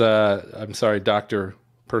 is I'm sorry, Dr.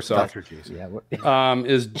 Persoff. Dr. Jason. Yeah, what-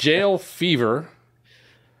 Is jail fever,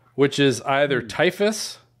 which is either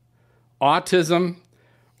typhus, autism,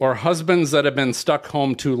 or husbands that have been stuck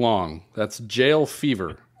home too long. That's jail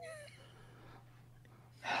fever.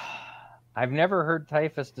 I've never heard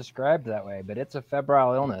typhus described that way, but it's a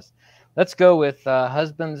febrile illness. Let's go with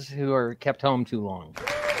husbands who are kept home too long.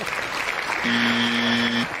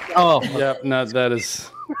 Oh, Yep, no, that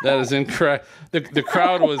is incorrect. The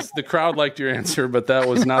crowd liked your answer, but that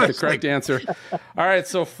was not the correct answer. All right,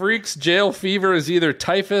 so freaks, jail fever is either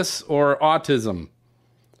typhus or autism.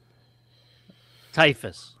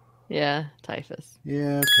 Typhus. Yeah, typhus.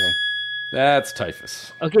 Yeah, okay. That's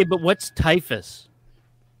typhus. Okay, but what's typhus?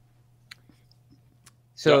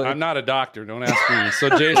 so I'm not a doctor. Don't ask me.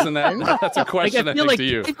 So, Jason, that's a Like, question I I feel think like to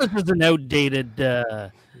you. typhus is an outdated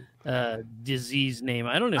disease name.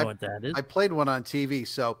 I don't know what that is. I played one on TV.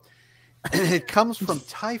 So it comes from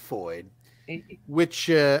typhoid, which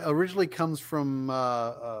originally comes from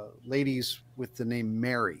ladies with the name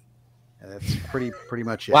Mary. That's pretty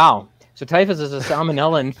much it. wow. So typhus is a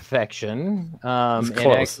salmonella infection. It's and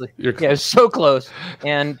close. actually, You're yeah, it's so close.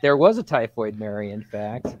 And there was a typhoid Mary, in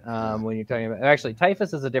fact. When you're talking about actually,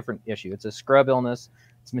 typhus is a different issue. It's a scrub illness.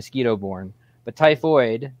 It's mosquito borne. But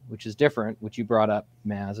typhoid, which is different, which you brought up,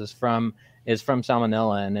 Maz, is from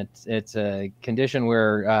salmonella, and it's a condition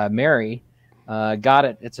where Mary got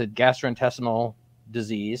it. It's a gastrointestinal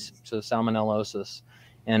disease, so salmonellosis,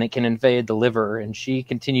 and it can invade the liver. And she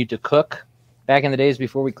continued to cook back in the days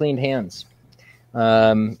before we cleaned hands,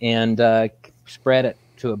 and spread it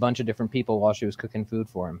to a bunch of different people while she was cooking food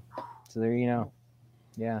for them. So there you know,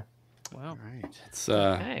 yeah. Wow. Right. It's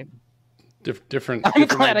Okay. different. I'm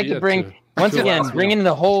different glad I idea could bring to- once to again last bringing meal.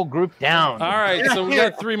 the whole group down. All right, so we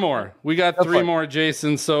got three more. Go for it. More,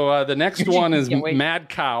 Jason. So the next one is Can't wait. mad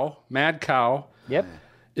cow. Mad cow. Yep.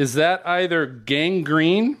 Is that either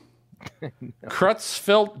gangrene,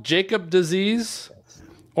 Creutzfeldt-Jakob disease,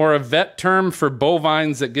 or a vet term for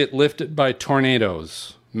bovines that get lifted by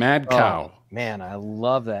tornadoes? Mad cow. Oh, man, I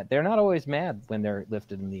love that. They're not always mad when they're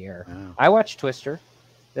lifted in the air. I watched Twister.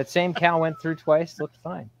 That same cow went through twice, looked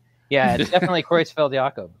fine. Yeah, it's definitely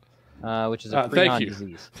Creutzfeldt-Jakob. which is a Thank prion you.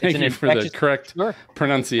 disease. Thank you for the correct Sure.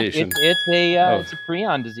 pronunciation. It's a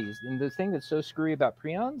prion disease, and the thing that's so screwy about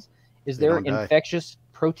prions is they're infectious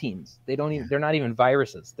proteins. They're not even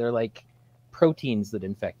viruses. They're like proteins that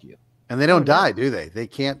infect you. And they don't die, do they? They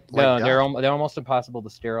can't. No, die. they're almost impossible to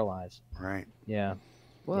sterilize. Right. Yeah.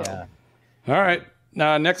 Whoa. Yeah. All right.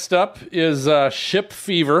 Next up is ship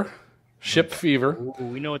fever. Ship fever. Ooh,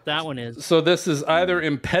 we know what that one is. So this is either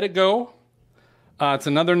impetigo. It's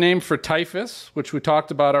another name for typhus, which we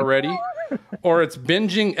talked about already, or it's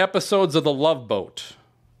binging episodes of The Love Boat.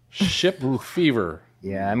 Ship fever.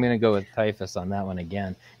 Yeah, I'm gonna go with typhus on that one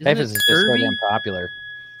again. Isn't Typhus it is just so scurvy? damn popular.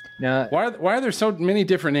 No, Why are there so many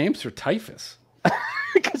different names for typhus?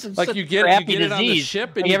 because it's Like such you a get crappy it on the disease. ship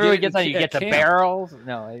and Like you everyone get gets on. You get the camp. barrels.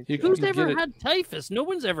 No, Who's you ever get it- had typhus? No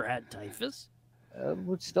one's ever had typhus.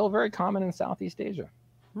 it's still very common in Southeast Asia.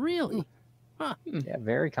 Really? Yeah,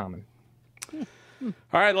 very common. All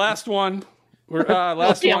right, last one. We're I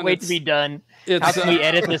last can't one. wait to be done. It's How can we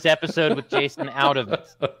edit this episode with Jason out of it?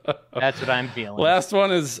 That's what I'm feeling. last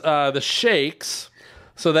one is the shakes.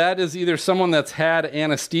 So that is either someone that's had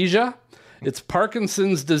anesthesia, it's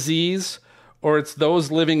Parkinson's disease, or it's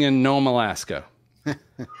those living in Nome, Alaska.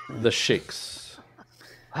 The shakes.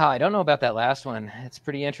 Wow, I don't know about that last one. It's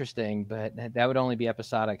pretty interesting, but that would only be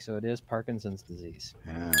episodic, so it is Parkinson's disease.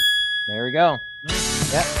 Yeah. There we go.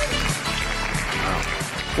 Yep.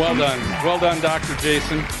 Well done, Dr.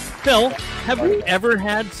 Jason. Phil, have we ever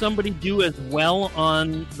had somebody do as well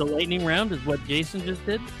on the lightning round as what Jason just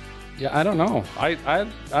did? Yeah, I don't know. I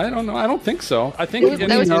don't know. I don't think so. I think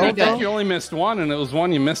That was pretty good. you only missed one, and it was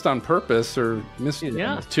one you missed on purpose, or missed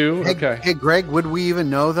two. Hey, Okay. Hey, Greg, would we even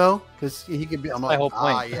know though? Because he could be. I'm my whole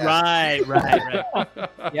point. Yeah. Right.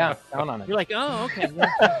 Yeah, down on it. You're like, oh, okay. Yeah.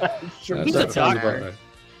 That He's a sounds doctor. about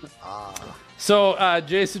right. So,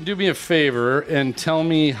 Jason, do me a favor and tell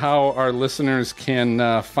me how our listeners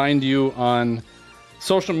can find you on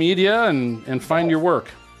social media and find your work.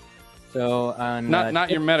 So on Not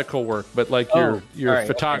your medical work, but like your all right,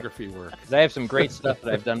 photography work. because I have some great stuff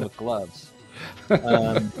that I've done with gloves.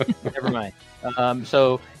 Never mind.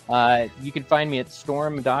 So you can find me at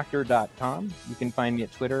stormdoctor.com. You can find me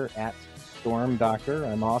at Twitter at stormdoctor.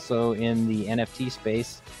 I'm also in the NFT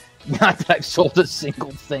space. Not that I've sold a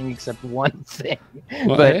single thing except one thing,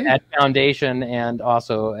 Well, but hey. at Foundation and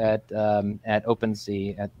also at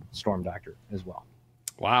OpenSea at Storm Doctor as well.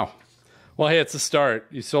 Wow. Well, hey, it's a start.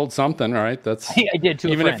 You sold something, right? That's I did to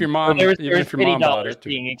a even friend. if your mom, There was even if your mom bought $50 it.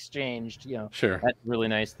 being exchanged. Sure. That's a really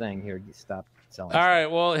nice thing. Here, you stop selling. All right.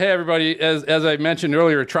 Well, hey, everybody. As I mentioned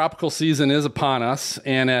earlier, tropical season is upon us,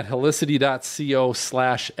 and at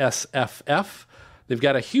helicity.co/SFF, they've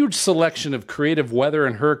got a huge selection of creative weather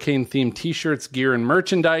and hurricane-themed T-shirts, gear, and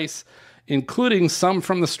merchandise, including some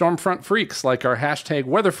from the Stormfront Freaks, like our hashtag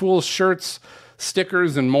WeatherFools shirts,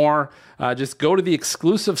 stickers, and more. Just go to the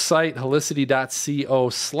exclusive site,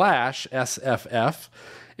 helicity.co/SFF,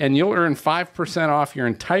 and you'll earn 5% off your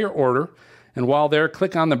entire order. And while there,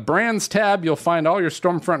 click on the Brands tab. You'll find all your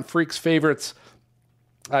Stormfront Freaks favorites.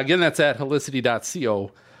 Again, that's at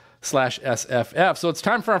helicity.co/SFF. So it's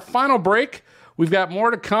time for our final break. We've got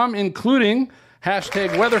more to come, including hashtag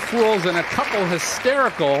WeatherFools and a couple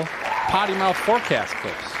hysterical potty mouth forecast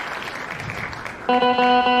clips.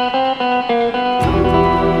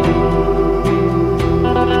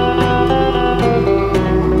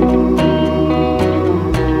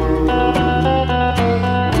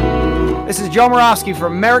 This is Joe Moravsky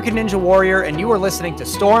from American Ninja Warrior, and you are listening to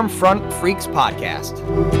Stormfront Freaks Podcast.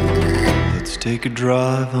 Let's take a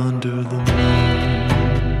drive under the moon.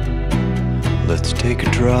 Let's take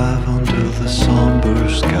a drive under the somber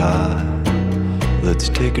sky. Let's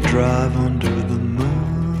take a drive under the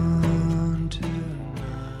moon tonight.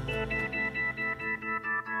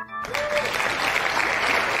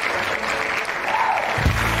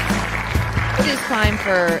 It is time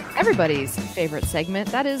for everybody's favorite segment.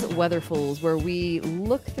 That is WeatherFools, where we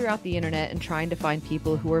look throughout the internet and trying to find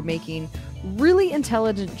people who are making really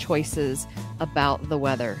intelligent choices about the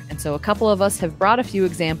weather. And so a couple of us have brought a few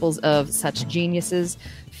examples of such geniuses.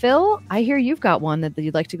 Phil, I hear you've got one that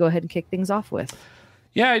you'd like to go ahead and kick things off with.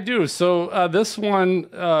 Yeah, I do. So this one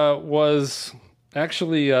was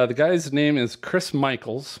actually, the guy's name is Chris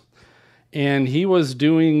Michaels, and he was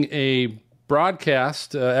doing a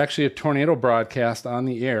broadcast, actually a tornado broadcast on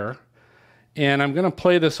the air. And I'm going to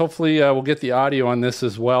play this. Hopefully we'll get the audio on this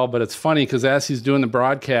as well. But it's funny because as he's doing the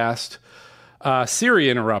broadcast, Siri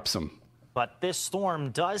interrupts him. But this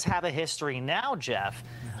storm does have a history now, Jeff,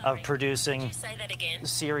 of producing. Say that again.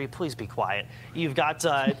 Siri, please be quiet. You've got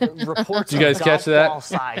reports Did you guys of catch that?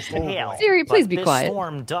 golf-ball-sized hail. Siri, please But be this quiet.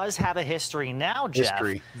 storm does have a history now, Jeff,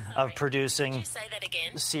 of producing. Say that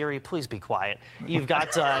again. Siri, please be quiet. You've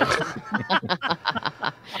got.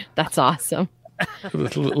 That's awesome.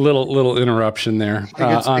 little interruption there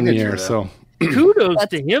on the air. So kudos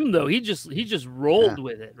to him, though. He just rolled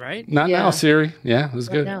with it, right? Not now, Siri. Yeah, it was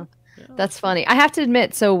good. No. That's funny. I have to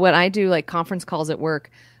admit, so when I do like conference calls at work,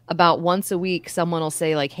 about once a week, someone will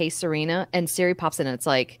say like, "Hey, Serena," and Siri pops in and it's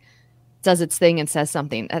like, does its thing and says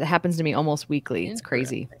something. It happens to me almost weekly. It's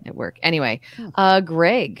crazy at work. Anyway,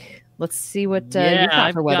 Greg, let's see what you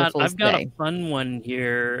got for Weather Fools I've got today. a fun one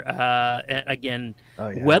here. Again,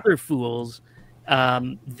 Weather Fools.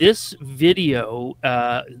 This video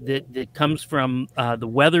that comes from the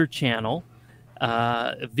Weather Channel,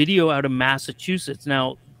 a video out of Massachusetts.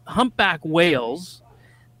 Now, humpback whales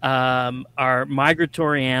are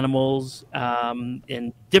migratory animals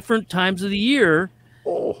in different times of the year.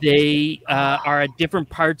 They are at different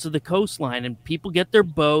parts of the coastline, and people get their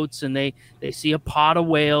boats and they see a pod of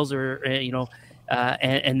whales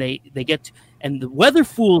and they get to, and the Weather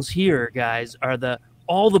Fools here, guys, are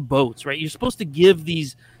all the boats, right? You're supposed to give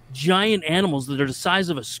these giant animals that are the size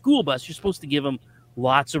of a school bus, you're supposed to give them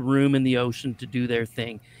lots of room in the ocean to do their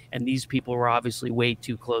thing. And these people were obviously way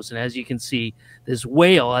too close. And as you can see, this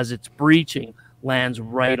whale, as it's breaching, lands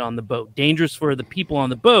right on the boat. Dangerous for the people on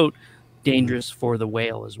the boat, dangerous for the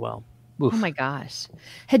whale as well. Oh my gosh.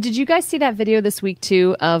 Hey, did you guys see that video this week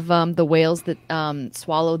too of the whales that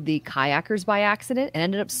swallowed the kayakers by accident and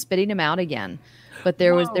ended up spitting them out again? But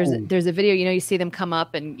there's a video, you see them come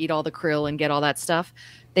up and eat all the krill and get all that stuff.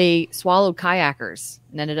 They swallowed kayakers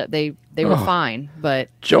and ended up they were fine, but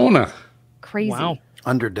Jonah. Crazy. Wow.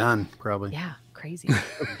 Underdone, probably. Yeah, crazy.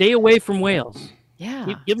 Stay away from whales.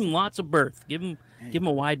 Yeah. Give them lots of berth. Give them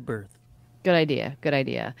a wide berth. Good idea. Good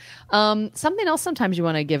idea. Something else sometimes you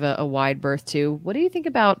want to give a wide berth to. What do you think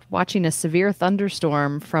about watching a severe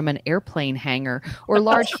thunderstorm from an airplane hangar or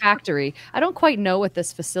large factory? I don't quite know what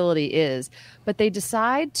this facility is, but they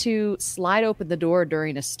decide to slide open the door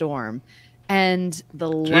during a storm. And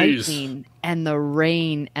the lightning and the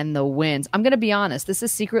rain and the winds. I'm going to be honest. This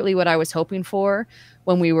is secretly what I was hoping for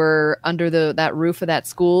when we were under that roof of that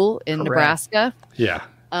school in Nebraska. Yeah.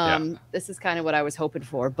 This is kind of what I was hoping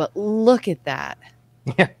for, but look at that.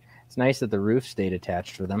 Yeah, it's nice that the roof stayed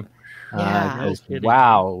attached for them. Yeah.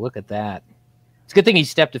 Wow, look at that. It's a good thing he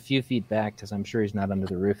stepped a few feet back because I'm sure he's not under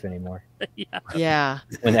the roof anymore. Yeah.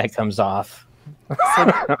 When that comes off.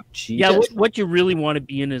 Yeah, what you really want to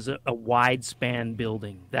be in is a wide span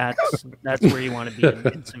building. That's where you want to be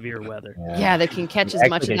in severe weather. Yeah, they can catch as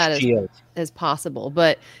much of that as possible.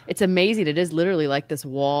 But it's amazing. It is literally like this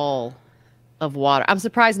wall of water. I'm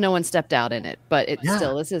surprised no one stepped out in it, but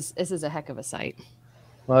still, this is a heck of a sight.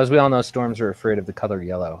 Well, as we all know, storms are afraid of the color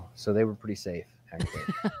yellow, so they were pretty safe, actually.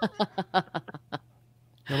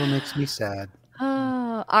 Yellow makes me sad.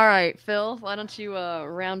 All right, Phil, why don't you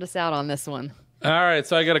round us out on this one? All right,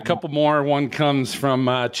 so I got a couple more. One comes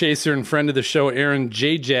from Chaser and friend of the show, Aaron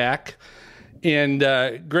J. Jack. And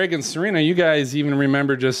Greg and Serena, you guys even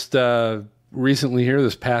remember just recently here,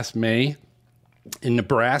 this past May, in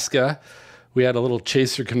Nebraska, we had a little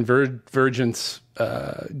Chaser convergence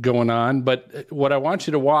going on. But what I want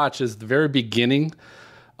you to watch is the very beginning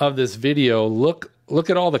of this video. Look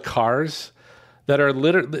at all the cars that are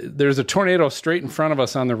there's a tornado straight in front of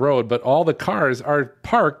us on the road, but all the cars are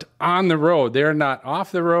parked on the road. They're not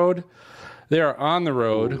off the road. They are on the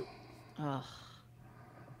road.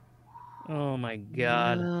 Oh my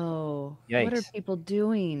God. No. Yikes. What are people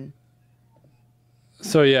doing?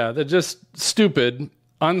 So yeah, they're just stupid,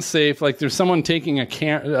 unsafe. Like there's someone taking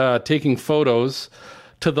taking photos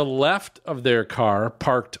to the left of their car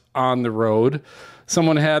parked on the road.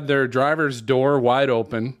 Someone had their driver's door wide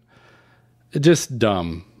open. Just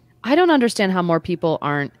dumb. I don't understand how more people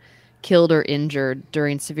aren't killed or injured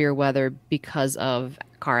during severe weather because of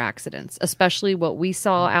car accidents, especially what we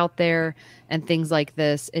saw out there and things like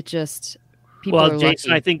this. It just people are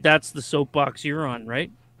Jason, lucky. I think that's the soapbox you're on,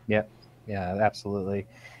 right? Yeah, absolutely.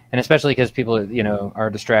 And especially because people, are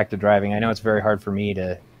distracted driving. I know it's very hard for me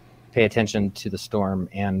to pay attention to the storm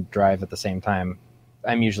and drive at the same time.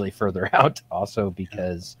 I'm usually further out also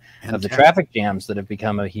because of the traffic jams that have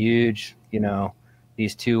become a huge,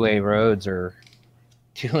 these two-lane roads are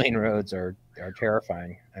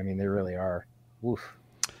terrifying. I mean, they really are. Oof.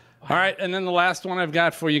 All right, and then the last one I've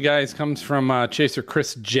got for you guys comes from Chaser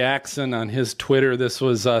Chris Jackson on his Twitter. This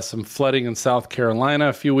was some flooding in South Carolina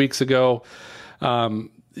a few weeks ago.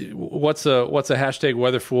 What's a hashtag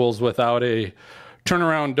Weather Fools without a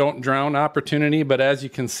turnaround, don't drown opportunity. But as you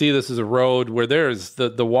can see, this is a road where there's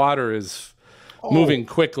the water is moving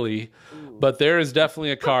quickly, but there is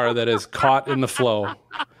definitely a car that is caught in the flow.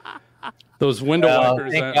 Those window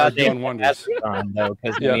wipers are doing wonders.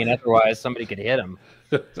 Because I mean, otherwise somebody could hit them.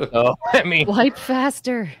 So I mean, wipe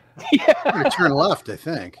faster. Yeah, turn left, I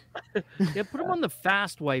think. Yeah, put them on the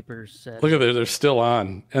fast wipers. Look at that; they're still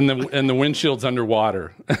on, and the windshield's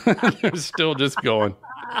underwater. They're still just going.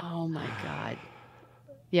 Oh my God!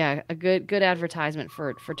 Yeah, a good advertisement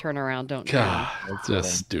for turnaround. Don't drown. It's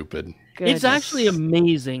just stupid. Goodness. It's actually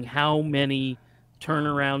amazing how many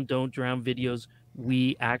turnaround, don't drown videos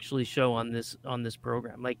we actually show on this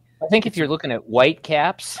program. Like, I think if you're looking at white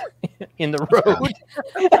caps in the road,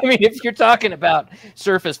 I mean, if you're talking about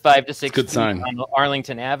surface 5 to 6 good feet sign. on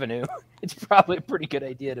Arlington Avenue, it's probably a pretty good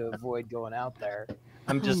idea to avoid going out there.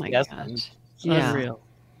 I'm just guessing. Gosh. Yeah. Unreal.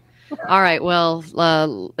 All right.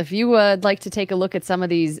 Well, if you would like to take a look at some of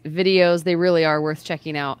these videos, they really are worth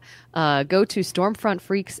checking out. Go to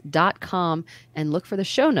stormfrontfreaks.com and look for the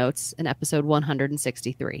show notes in episode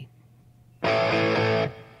 163. All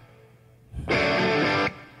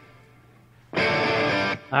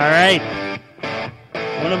right.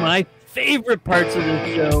 One of my favorite parts of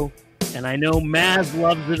this show, and I know Maz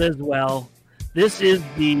loves it as well. This is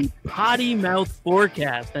the potty mouth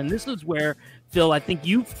forecast. And this is where, Phil, I think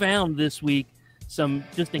you found this week some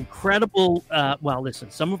just incredible, listen,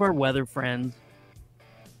 some of our weather friends,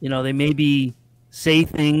 they maybe say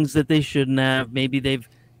things that they shouldn't have. Maybe they've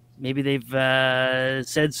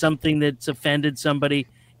said something that's offended somebody.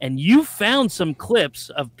 And you found some clips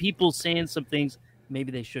of people saying some things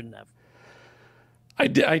maybe they shouldn't have. I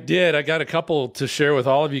did. I got a couple to share with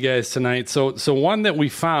all of you guys tonight. So one that we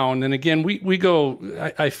found, and again, we go,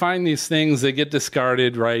 I find these things, they get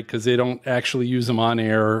discarded, right? Because they don't actually use them on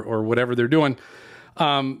air or whatever they're doing.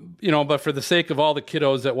 But for the sake of all the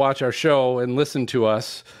kiddos that watch our show and listen to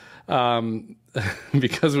us,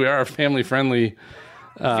 because we are a family-friendly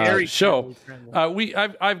show,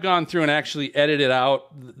 I've gone through and actually edited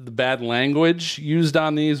out the bad language used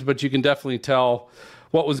on these, but you can definitely tell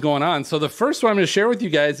what was going on. So the first one I'm going to share with you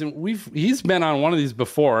guys, and he's been on one of these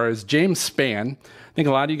before, is James Spann. I think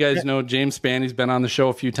a lot of you guys know James Spann. He's been on the show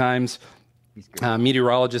a few times.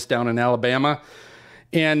 Meteorologist down in Alabama.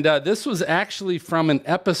 And this was actually from an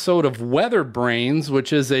episode of Weather Brains,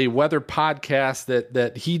 which is a weather podcast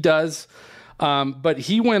that he does. But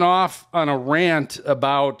he went off on a rant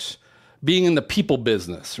about being in the people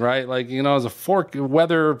business, right? Like, as a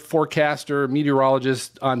weather forecaster,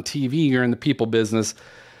 meteorologist on TV, you're in the people business.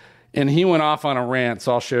 And he went off on a rant,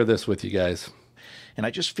 so I'll share this with you guys. And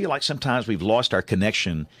I just feel like sometimes we've lost our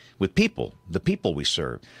connection with people, the people we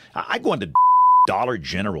serve. I go into Dollar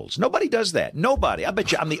Generals. Nobody does that. Nobody. I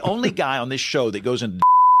bet you I'm the only guy on this show that goes into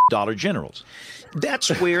Dollar Generals. That's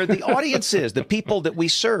where the audience is, the people that we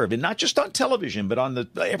serve, and not just on television, but on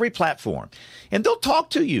every platform. And they'll talk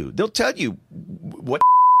to you. They'll tell you what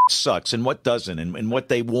sucks and what doesn't, and what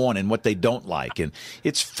they want and what they don't like. And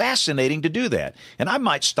it's fascinating to do that. And I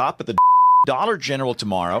might stop at the Dollar General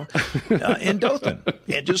tomorrow in Dothan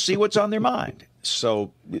and just see what's on their mind.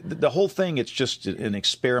 So the whole thing, it's just an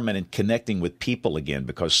experiment in connecting with people again,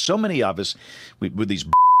 because so many of us, with these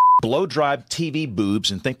blow-dried TV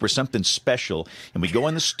boobs, and think we're something special, and we go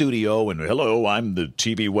in the studio and, hello, I'm the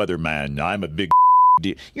TV weatherman, I'm a big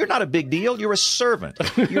deal. You're not a big deal. You're a servant.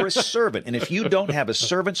 You're a servant. And if you don't have a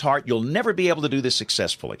servant's heart, you'll never be able to do this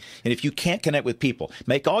successfully. And if you can't connect with people,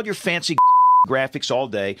 make all your fancy graphics all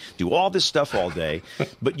day, do all this stuff all day,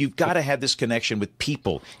 but you've got to have this connection with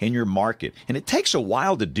people in your market. And it takes a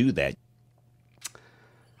while to do that.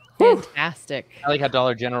 Fantastic. I like how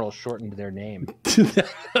Dollar General shortened their name.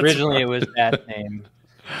 Originally, it was that name.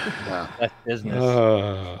 That's business.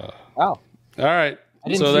 Wow. All right. I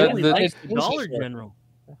didn't really like the Dollar General.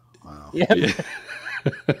 Wow. Yeah.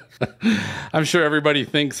 I'm sure everybody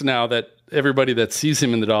thinks now that everybody that sees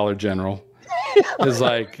him in the Dollar General is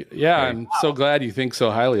like, I'm so glad you think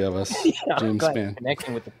so highly of us, James Spann.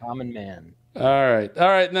 Connecting with the common man. All right.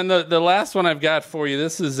 And then the last one I've got for you,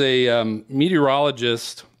 this is a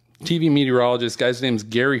meteorologist, TV meteorologist. Guy's name's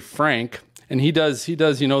Gary Frank, and he does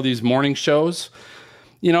these morning shows,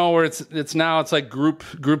 where it's like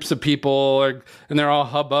groups of people and they're all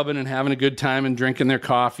hubbubbing and having a good time and drinking their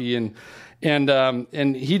coffee and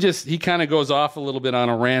he kind of goes off a little bit on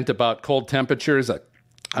a rant about cold temperatures.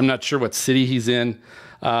 I'm not sure what city he's in,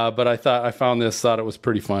 but I found it was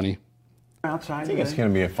pretty funny. Outside, I think it's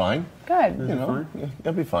going to be fine. Good.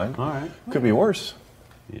 It'll be fine. All right. Could be worse.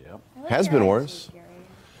 Yeah. Has been worse.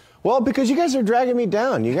 Well, because you guys are dragging me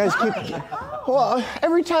down. You guys keep... Well,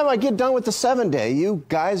 every time I get done with the 7-day, you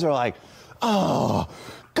guys are like, Oh,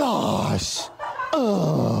 gosh.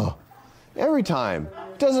 Oh. Every time.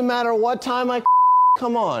 Doesn't matter what time I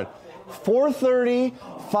come on. 4:30,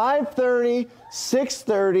 5:30,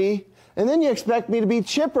 6:30, and then you expect me to be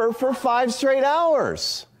chipper for 5 straight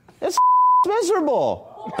hours. It's miserable.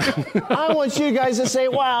 I want you guys to say,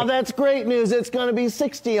 wow, that's great news. It's going to be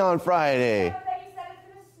 60 on Friday.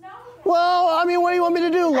 Well, I mean, what do you want me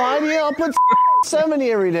to do, lie to you? I'll put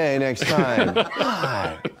 70 every day next time.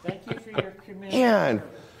 God. Thank you for your commitment. Man,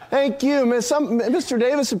 thank you. Mr.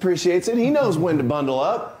 Davis appreciates it. He knows when to bundle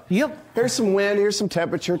up. Yep. Here's some wind. Here's some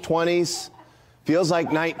temperature, 20s. Feels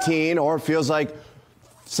like 19 or feels like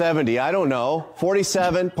 70. I don't know.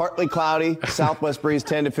 47, partly cloudy. Southwest breeze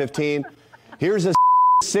 10 to 15. Here's a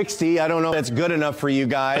 60. I don't know if that's good enough for you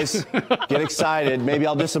guys. Get excited. Maybe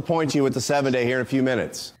I'll disappoint you with the 7-day here in a few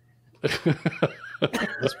minutes.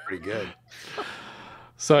 That's pretty good.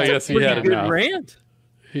 So I guess he had good enough. Rant.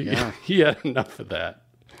 He had enough of that.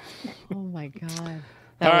 Oh my God.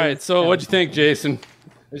 All right. So what'd you think, Jason?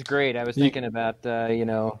 It was great. I was thinking about,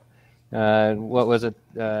 what was it?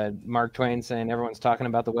 Mark Twain saying everyone's talking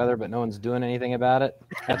about the weather, but no one's doing anything about it.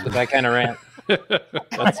 That's what that kind of rant.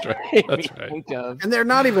 That's right. That's right. And they're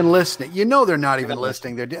not even listening. You know they're not even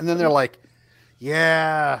listening. And then they're like,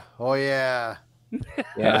 yeah, oh yeah.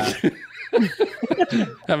 Yeah.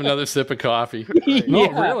 Have another sip of coffee. No,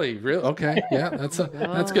 really? Okay. Yeah,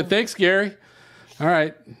 that's good. Thanks, Gary. All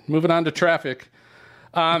right, moving on to traffic.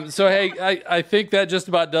 So, hey, I think that just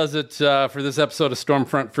about does it for this episode of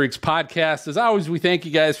Stormfront Freaks podcast. As always, we thank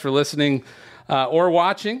you guys for listening or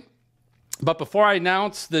watching. But before I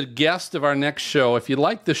announce the guest of our next show, if you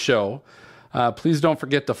like the show, please don't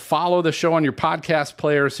forget to follow the show on your podcast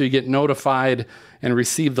player so you get notified and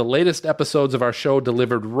receive the latest episodes of our show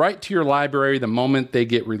delivered right to your library the moment they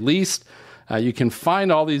get released. You can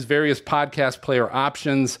find all these various podcast player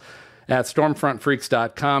options at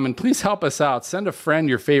stormfrontfreaks.com. And please help us out. Send a friend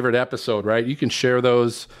your favorite episode, right? You can share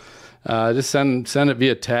those. Just send it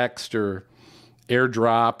via text or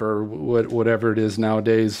AirDrop or whatever it is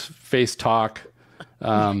nowadays. Face Talk.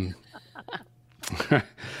 Okay,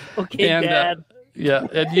 and, Dad.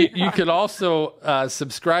 And you could also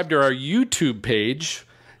subscribe to our YouTube page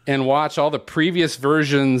and watch all the previous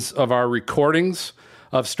versions of our recordings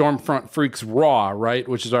of Stormfront Freaks Raw, right,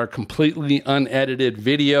 which is our completely unedited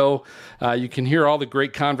video. You can hear all the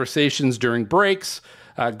great conversations during breaks,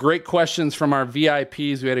 great questions from our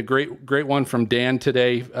VIPs. We had a great one from Dan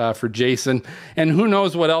today for Jason. And who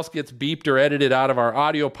knows what else gets beeped or edited out of our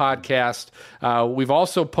audio podcast. We've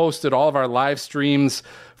also posted all of our live streams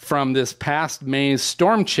from this past May's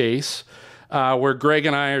storm chase, where Greg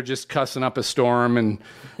and I are just cussing up a storm and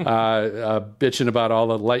bitching about all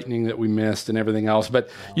the lightning that we missed and everything else. But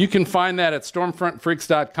you can find that at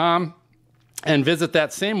stormfrontfreaks.com and visit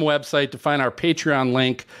that same website to find our Patreon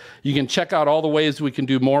link. You can check out all the ways we can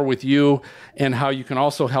do more with you and how you can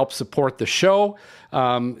also help support the show.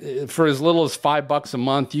 For as little as $5 a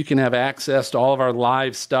month, you can have access to all of our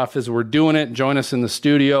live stuff as we're doing it. Join us in the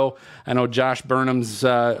studio. I know Josh Burnham's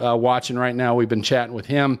watching right now. We've been chatting with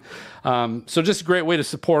him. So just a great way to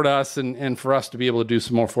support us and for us to be able to do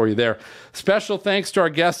some more for you there. Special thanks to our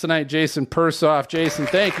guest tonight, Jason Persoff. Jason,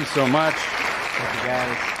 thank you so much. Thank you,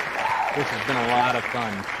 guys. This has been a lot of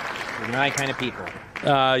fun. You're my kind of people.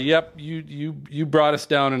 Yep, you brought us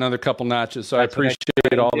down another couple notches, so I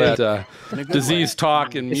appreciate all that disease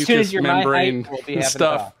talk and mucous membrane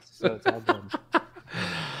stuff. So it's all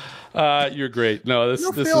good. You're great. No, this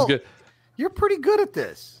Phil, is good. You're pretty good at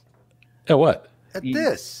this. At what? At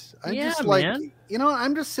this. I'm just like,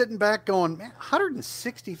 I'm just sitting back going, man,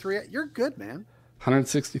 163. You're good, man.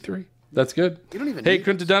 163. That's good. You don't even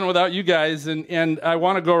couldn't have done it without you guys. And I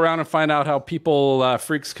want to go around and find out how people,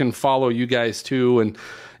 freaks, can follow you guys too. And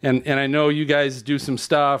I know you guys do some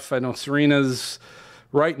stuff. I know Serena's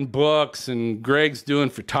writing books and Greg's doing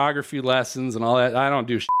photography lessons and all that. I don't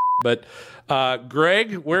do shit. But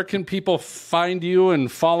Greg, where can people find you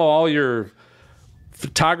and follow all your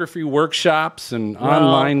photography workshops and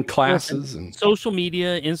online classes? And social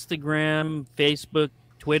media, Instagram, Facebook,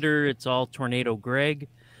 Twitter, it's all Tornado Greg.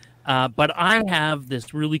 But I have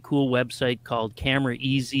this really cool website called Camera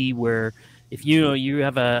Easy, where if you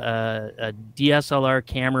have a DSLR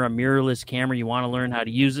camera, a mirrorless camera, you want to learn how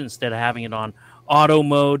to use it instead of having it on auto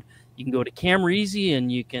mode, you can go to Camera Easy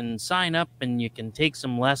and you can sign up and you can take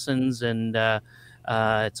some lessons, and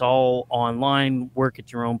it's all online, work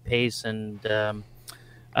at your own pace. And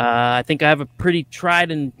I think I have a pretty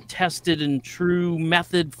tried and tested and true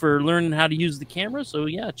method for learning how to use the camera. So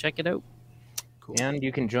yeah, check it out. Cool. And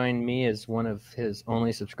you can join me as one of his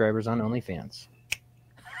only subscribers on OnlyFans.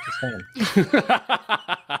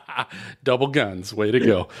 Double guns, way to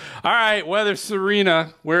go! All right, Weather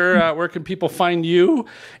Serena, where can people find you?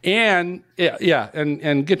 And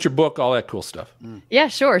and get your book, all that cool stuff. Yeah,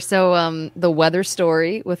 sure. So the Weather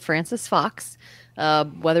Story with Francis Fox,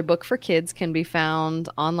 weather book for kids, can be found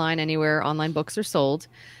online anywhere online books are sold.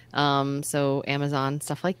 So Amazon,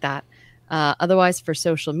 stuff like that. Otherwise, for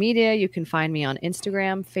social media, you can find me on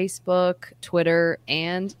Instagram, Facebook, Twitter,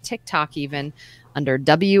 and TikTok even under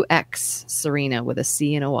WX Serena with a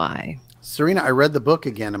C and a Y. Serena, I read the book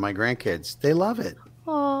again to my grandkids. They love it.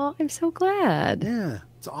 Oh, I'm so glad. Yeah,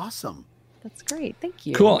 it's awesome. That's great. Thank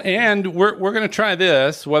you. Cool. And we're going to try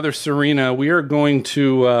this, Weather Serena. We are going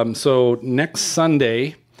to, so next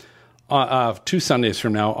Sunday, 2 Sundays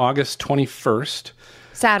from now, August 21st.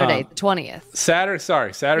 Saturday, the 20th.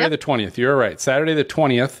 Saturday the 20th. You're right. Saturday the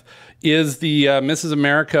 20th is the Mrs.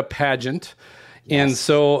 America pageant. Yes. And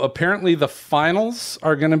so apparently the finals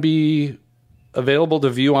are going to be available to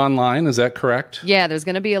view online. Is that correct? Yeah, there's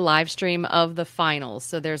going to be a live stream of the finals.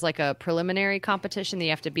 So there's like a preliminary competition that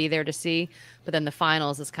you have to be there to see. But then the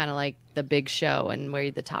finals is kind of like the big show and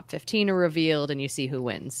where the top 15 are revealed and you see who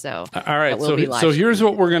wins. So, all right. So here's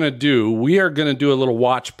what we're going to do. We are going to do a little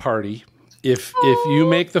watch party. If you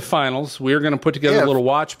make the finals, we're going to put together a little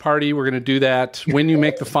watch party. We're going to do that when you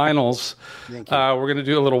make the finals. We're going to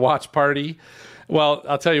do a little watch party. Well,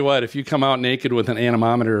 I'll tell you what, if you come out naked with an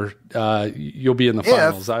anemometer, you'll be in the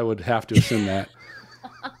finals. I would have to assume that.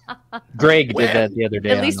 Greg did that the other day.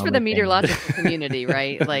 At least for the meteorological community,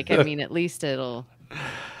 right? Like, I mean, at least it'll...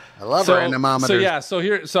 I love our anemometers.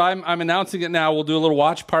 So I'm announcing it now. We'll do a little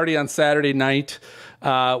watch party on Saturday night.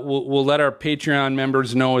 We'll let our Patreon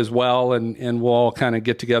members know as well, and we'll all kind of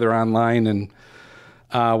get together online and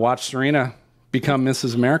watch Serena become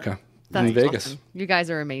Mrs. America in Vegas. Awesome. You guys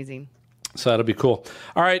are amazing. So that'll be cool.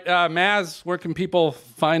 All right, Maz, where can people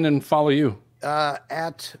find and follow you?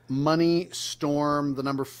 At Money Storm, the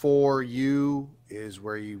number 4U is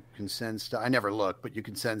where you can send stuff. I never look, but you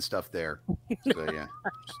can send stuff there. So yeah.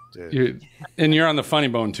 You're on the Funny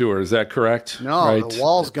Bone tour, is that correct? No, right? The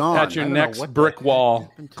wall's gone. At your next brick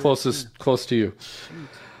wall close to you.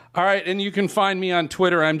 All right, and you can find me on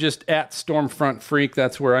Twitter. I'm just at Stormfront Freak.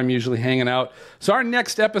 That's where I'm usually hanging out. So our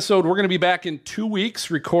next episode, we're going to be back in 2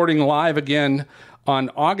 weeks, recording live again on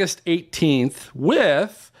August 18th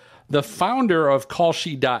with the founder of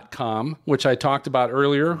Kalshi.com, which I talked about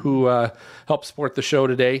earlier, who helped support the show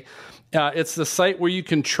today. It's the site where you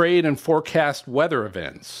can trade and forecast weather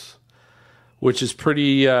events, which is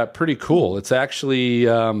pretty cool. It's actually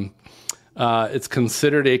it's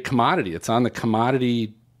considered a commodity. It's on the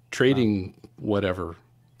commodity trading whatever.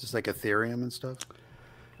 Just like Ethereum and stuff?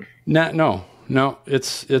 No.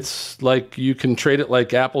 It's like you can trade it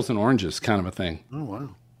like apples and oranges kind of a thing. Oh, wow.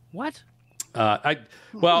 What?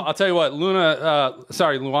 I'll tell you what,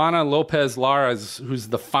 Luana Lopez Lara, who's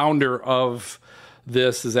the founder of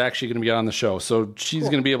this, is actually going to be on the show. So she's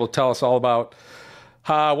going to be able to tell us all about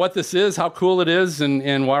what this is, how cool it is,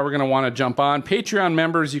 and why we're going to want to jump on. Patreon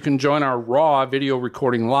members, you can join our raw video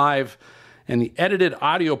recording live, and the edited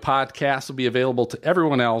audio podcast will be available to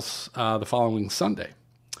everyone else the following Sunday.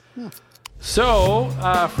 So,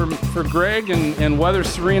 for Greg and Weather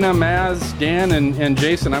Serena, Maz, Dan, and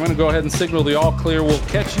Jason, I'm going to go ahead and signal the all clear. We'll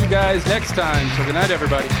catch you guys next time. So good night,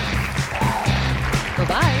 everybody.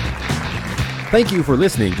 Bye-bye. Thank you for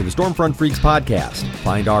listening to the Stormfront Freaks podcast.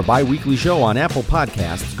 Find our bi-weekly show on Apple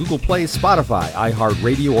Podcasts, Google Play, Spotify,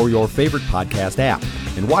 iHeartRadio, or your favorite podcast app.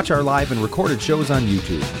 And watch our live and recorded shows on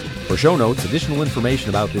YouTube. For show notes, additional information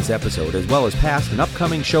about this episode, as well as past and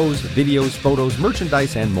upcoming shows, videos, photos,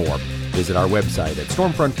 merchandise, and more, visit our website at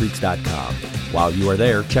stormfrontfreaks.com. While you are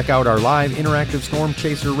there, check out our live interactive storm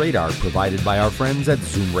chaser radar provided by our friends at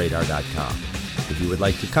zoomradar.com. If you would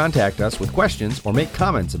like to contact us with questions or make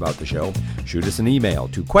comments about the show, shoot us an email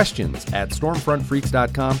to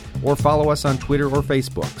questions@stormfrontfreaks.com or follow us on Twitter or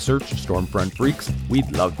Facebook. Search Stormfront Freaks.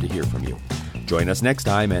 We'd love to hear from you. Join us next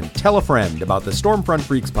time and tell a friend about the Stormfront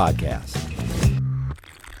Freaks podcast.